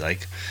his body.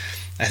 Like,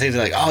 I think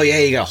they're like, oh yeah,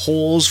 you got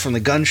holes from the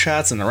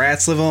gunshots and the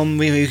rats live on them.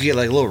 Maybe you could get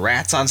like little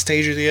rats on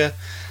stage with you.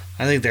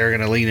 I think they were going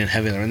to lean in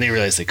heavy, and they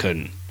realized they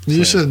couldn't.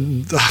 You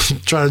should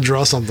try to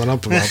draw something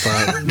up about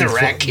that. The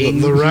Rat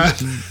King. The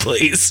Rat.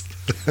 Please.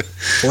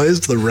 Blaze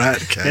the Rat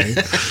King.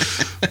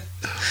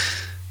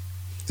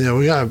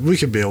 Yeah, we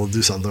could be able to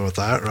do something with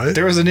that, right?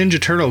 There was a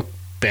Ninja Turtle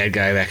bad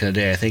guy back in the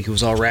day. I think he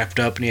was all wrapped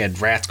up, and he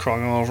had rats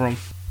crawling all over him.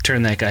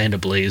 Turned that guy into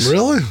Blaze.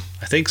 Really?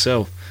 I think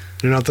so.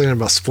 You're not thinking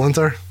about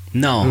Splinter?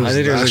 No, I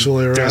think there was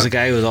a a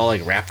guy who was all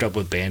like wrapped up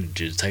with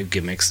bandages type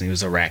gimmicks, and he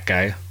was a rat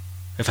guy.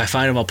 If I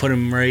find him, I'll put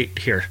him right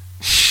here.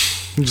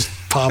 Just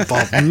pop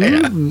up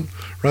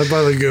right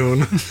by the goon.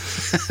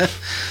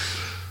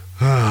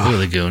 Look at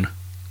the goon.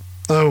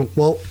 Oh,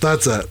 well,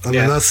 that's it. I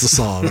mean, that's the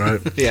song,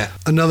 right? Yeah.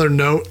 Another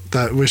note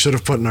that we should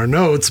have put in our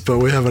notes, but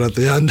we have it at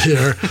the end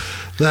here,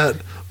 that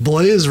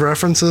Blaze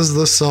references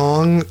the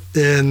song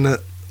in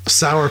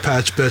Sour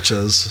Patch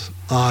Bitches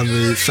on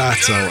the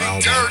Fatso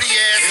album. Dirty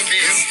ass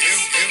bitch.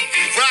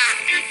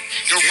 Rock,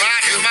 your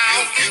rotten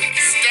mouth,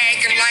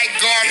 stankin' like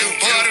garlic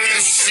butter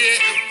and shit.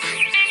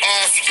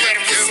 All spread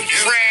with some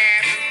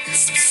crab,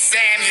 some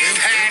salmon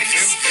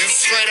patties,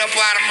 straight up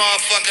out of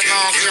motherfucking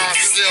Long John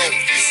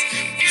Silver.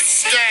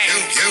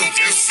 Stank, you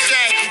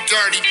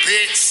dirty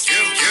bitch.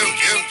 Still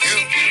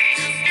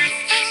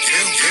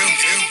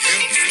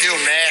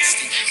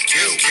nasty.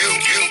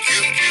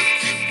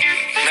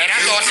 Man, I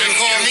thought they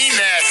called me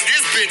nasty.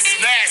 This bitch is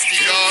nasty,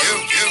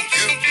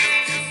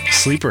 dog.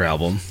 Sleeper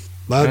album.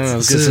 I don't know,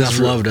 it gets enough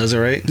love, does it,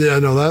 right? Yeah,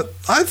 no,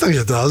 I think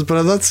it does,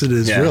 but that CD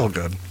is real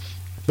good.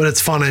 But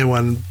it's funny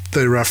when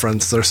they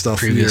reference their stuff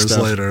Previous years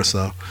stuff. later.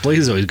 So Blaze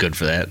is always good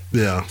for that.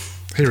 Yeah,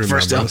 he remembers.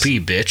 First LP,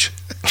 bitch,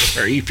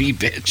 or EP,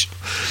 bitch.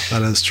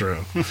 That is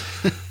true.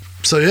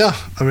 So yeah,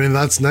 I mean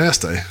that's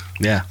nasty.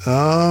 Yeah.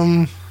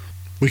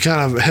 We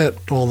kind of hit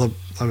all the.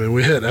 I mean,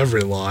 we hit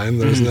every line.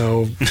 There's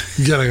no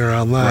getting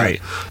around that.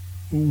 Right.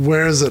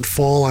 Where is it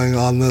falling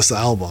on this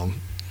album?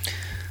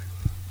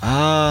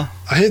 I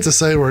hate to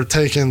say we're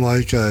taking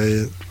like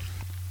a.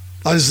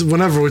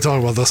 Whenever we talk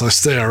about this, I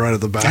stare right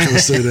at the back of the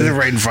CD. They're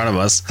right in front of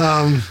us.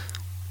 I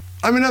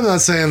mean, I'm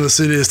not saying the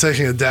CD is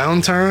taking a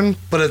downturn,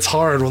 but it's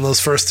hard when those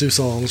first two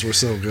songs were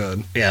so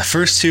good. Yeah,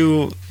 first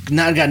two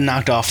got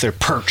knocked off their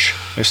perch.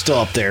 They're still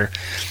up there.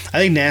 I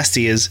think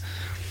Nasty is,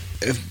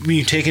 when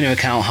you take into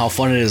account how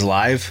fun it is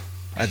live,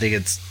 I think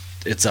it's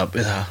up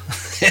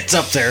it's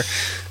up there.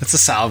 It's a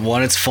solid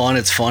one. It's fun.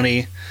 It's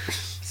funny.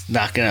 It's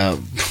not gonna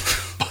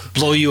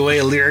blow you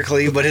away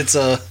lyrically, but it's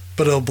a.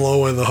 But it'll blow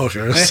away the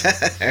hookers.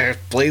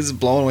 Blaze is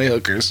blowing away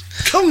hookers.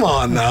 Come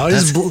on now.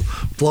 He's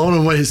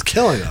blowing away. He's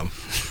killing them.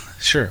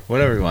 Sure.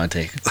 Whatever you want to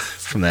take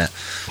from that.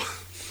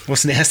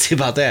 What's nasty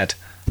about that?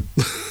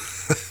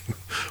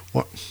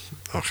 What?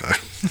 Okay.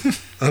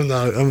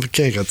 I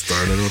can't get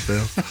started with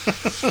you.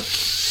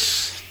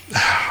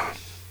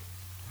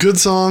 Good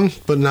song,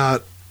 but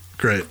not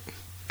great.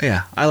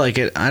 Yeah, I like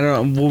it. I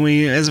don't know.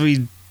 As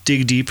we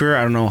dig deeper,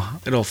 I don't know.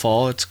 It'll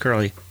fall. It's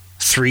currently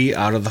 3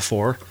 out of the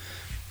 4.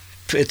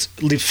 It's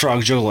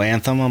Leapfrog Juggle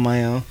Anthem on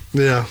my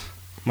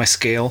my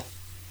scale.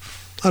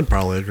 I'd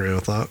probably agree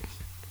with that.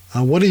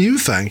 What do you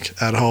think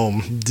at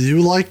home? Do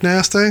you like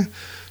Nasty?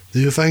 Do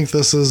you think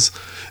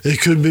it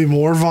could be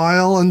more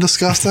vile and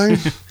disgusting?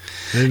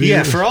 Maybe.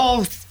 Yeah, for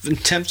all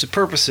intents and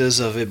purposes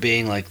of it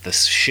being like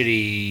this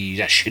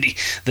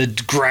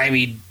the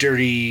grimy,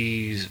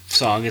 dirty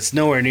song, it's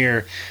nowhere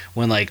near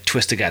when like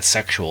Twisted got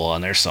sexual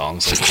on their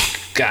songs.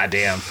 Like,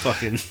 goddamn,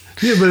 fucking.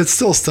 Yeah, but it's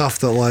still stuff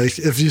that, like,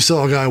 if you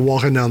saw a guy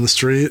walking down the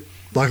street,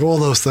 like, all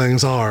those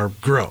things are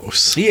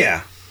gross.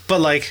 Yeah, but,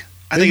 like,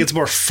 I think it's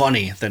more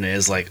funny than it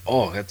is, like,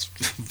 oh, that's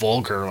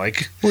vulgar,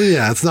 like. Well,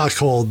 yeah, it's not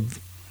called,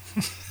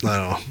 I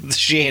don't know.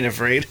 She Ain't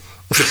Afraid.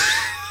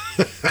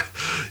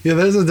 Yeah,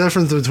 there's a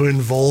difference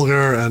between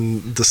vulgar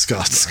and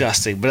disgusting.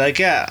 Disgusting, but, like,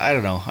 yeah, I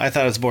don't know. I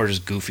thought it's more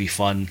just goofy,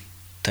 fun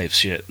type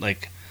shit.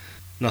 Like,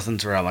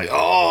 nothing's around, like,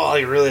 oh,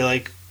 I really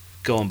like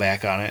going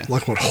back on it.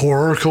 Like what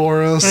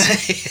horrorcore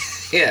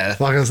is? Yeah.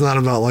 Like it's not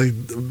about like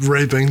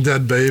raping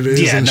dead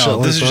babies. Yeah, and no,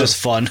 shit this like is just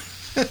fun.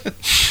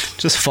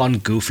 Just fun,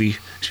 goofy.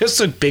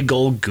 Just a big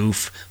old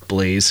goof,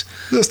 Blaze.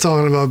 Just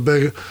talking about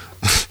big.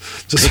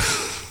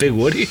 Big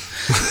Woody?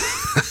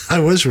 I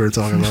wish we were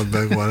talking about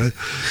Big Woody.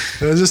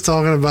 We're just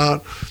talking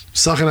about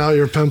sucking out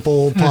your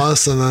pimple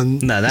pus and then.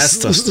 No, that's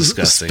just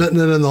disgusting.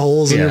 Spitting it in the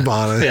holes in your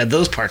body. Yeah,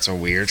 those parts are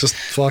weird. Just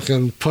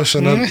fucking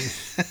pushing it.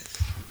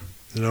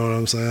 You know what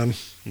I'm saying?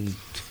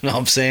 No,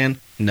 I'm saying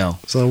no.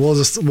 So we'll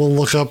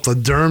look up the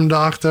Derm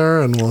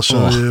Doctor and we'll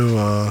show you,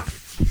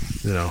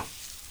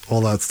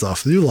 all that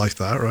stuff. You like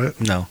that,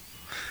 right? No,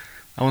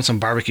 I want some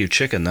barbecue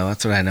chicken though.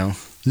 That's what I know.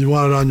 You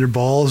want it on your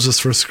balls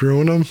just for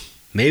screwing them?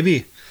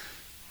 Maybe.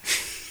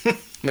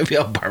 Maybe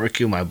I'll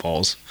barbecue my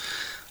balls.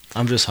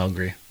 I'm just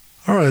hungry.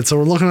 All right, so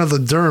we're looking at the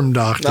Derm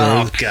Doctor.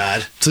 Oh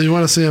God! So you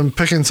want to see him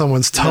picking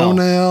someone's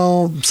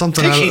toenail,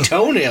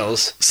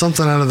 toenails,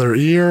 something out of their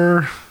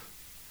ear.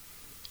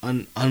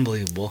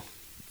 Unbelievable.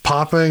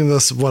 Popping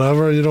this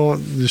whatever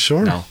you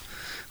sure? No.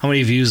 How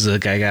many views the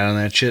guy got on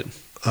that shit?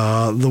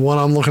 The one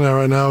I'm looking at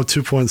right now,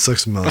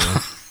 2.6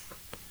 million.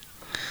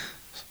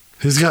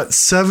 He's got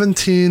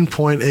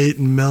 17.8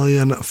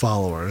 million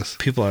followers.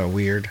 People are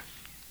weird.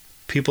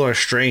 People are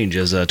strange,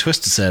 as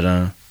Twisted said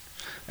on an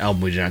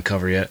album we did not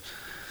cover yet.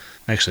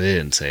 Actually, they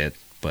didn't say it,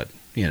 but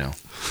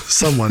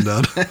someone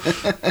did.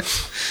 A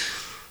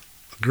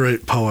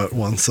great poet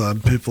once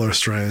said, "People are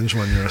strange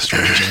when you're a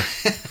stranger."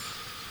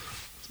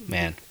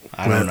 Man,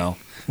 I don't know.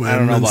 I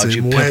don't know about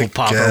you pimple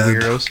popper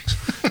weirdos.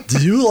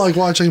 Do you like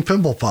watching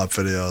pimple pop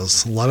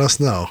videos? Let us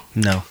know.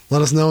 No.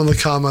 Let us know in the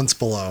comments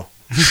below.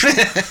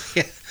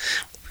 Yeah.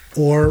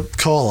 Or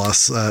call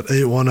us at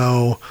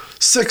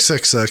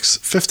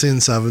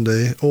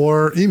 810-666-1570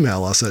 or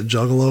email us at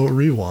juggalo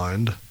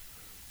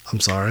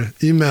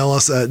email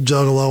us at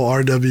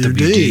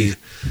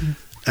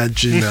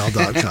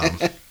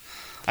juggalorwd@gmail.com.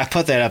 I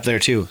put that up there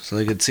too, so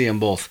they could see them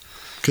both.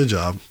 Good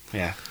job.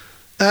 Yeah.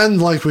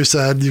 And like we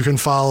said, you can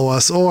follow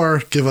us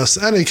or give us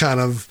any kind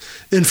of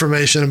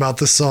information about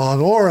this song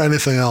or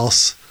anything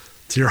else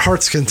to your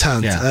heart's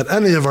content at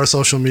any of our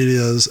social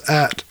medias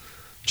at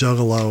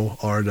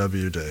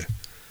JuggaloRWD.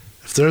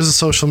 If there's a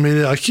social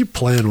media, I keep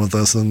playing with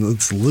this and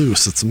it's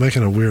loose. It's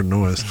making a weird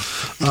noise.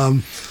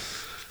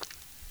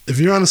 If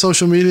you're on a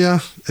social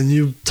media and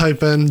you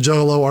type in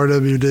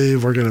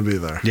JuggaloRWD, we're going to be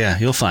there. Yeah,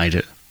 you'll find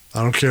it.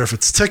 I don't care if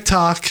it's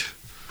TikTok.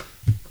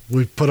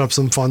 We put up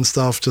some fun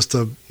stuff just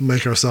to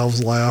make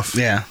ourselves laugh.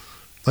 Yeah.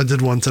 I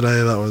did one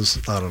today that was,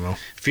 I don't know.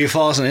 If you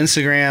follow us on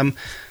Instagram,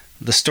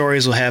 the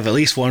stories will have at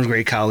least one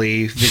Great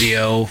Khali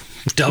video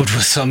dubbed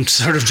with some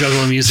sort of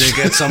Juggalo music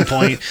at some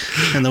point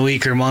in the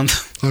week or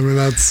month. I mean,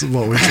 that's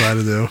what we try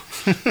to do.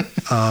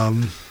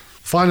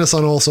 Find us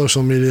on all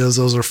social medias.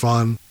 Those are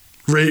fun.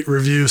 Rate,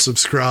 review,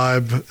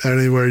 subscribe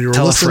anywhere you're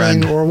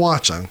listening or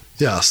watching.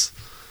 Yes.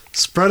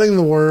 Spreading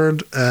the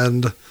word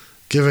and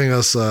giving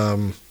us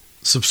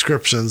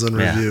subscriptions and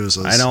reviews.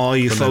 I know all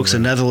you folks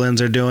in Netherlands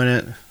are doing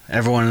it.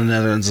 Everyone in the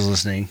Netherlands is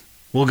listening.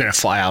 We're going to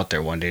fly out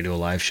there one day to do a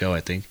live show,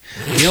 I think.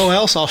 You know what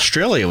else?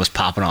 Australia was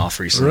popping off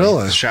recently.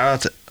 Really? Shout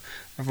out to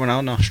everyone out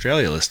in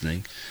Australia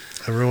listening.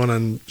 Everyone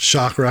in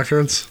Shock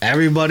Records?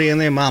 Everybody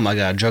and their mama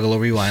got Juggalo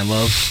Rewind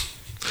love.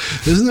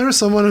 Isn't there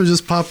someone who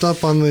just popped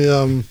up on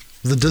the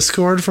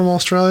Discord from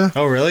Australia?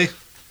 Oh, really?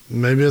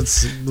 Maybe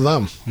it's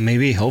them.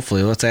 Maybe.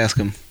 Hopefully. Let's ask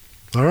them.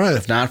 All right.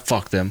 If not,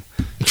 fuck them.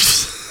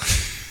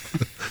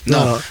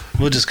 No,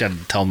 we'll just got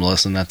to tell them to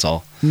listen, that's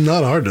all.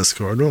 Not our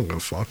Discord. We don't give a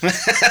fuck. We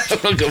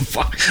don't give a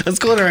fuck. Let's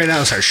go there right now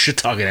and start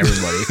shit-talking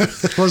everybody.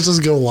 Let's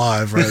just go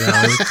live right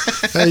now.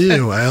 Hey,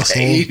 you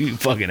asshole. Hey, you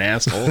fucking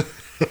asshole.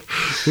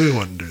 We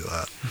wouldn't do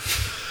that.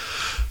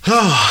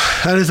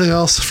 Oh, anything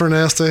else for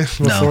Nasty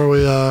before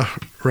we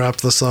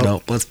wrap this up?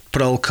 No, let's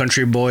put old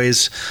Country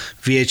Boys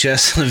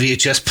VHS on the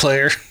VHS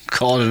player.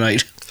 Call it a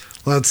night.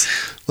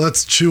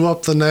 Let's chew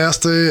up the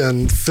Nasty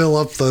and fill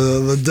up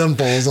the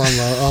dimples on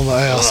the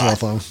ass with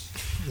them.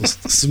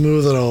 Just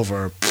smooth it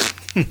over.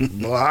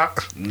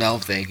 No,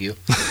 thank you.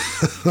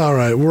 All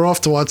right, we're off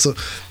to watch.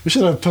 We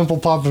should have pimple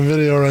popping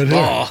video right here.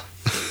 Oh,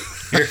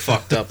 you're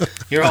fucked up.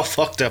 You're all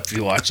fucked up if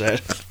you watch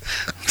that.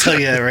 I'll tell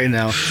you that right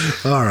now.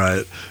 All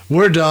right,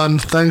 we're done.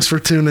 Thanks for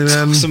tuning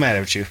in. What's the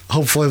matter with you?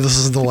 Hopefully this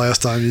is the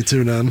last time you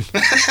tune in.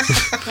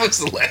 What's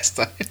the last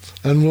time?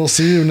 And we'll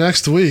see you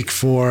next week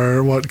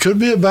for what could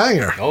be a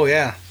banger. Oh,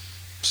 yeah.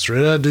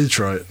 Straight out of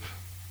Detroit.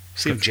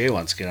 See if Jay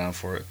wants to get on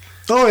for it.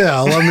 Oh, yeah.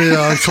 Let me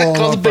call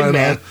him up right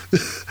now.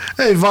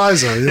 Hey,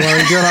 Visor, you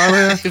want to get on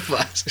here?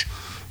 Visor.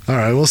 All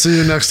right. We'll see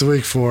you next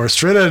week for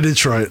Straight Out of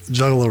Detroit,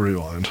 Juggalo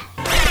Rewind.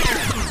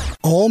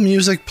 All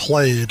music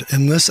played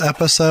in this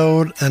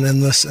episode and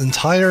in this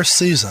entire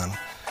season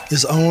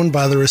is owned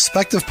by the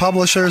respective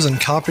publishers and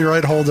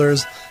copyright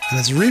holders and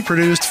is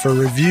reproduced for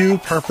review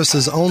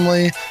purposes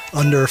only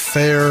under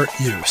fair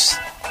use.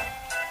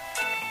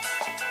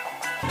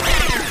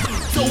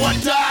 So I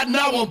died,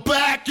 now I'm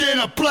back in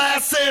a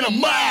blast in a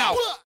mouth.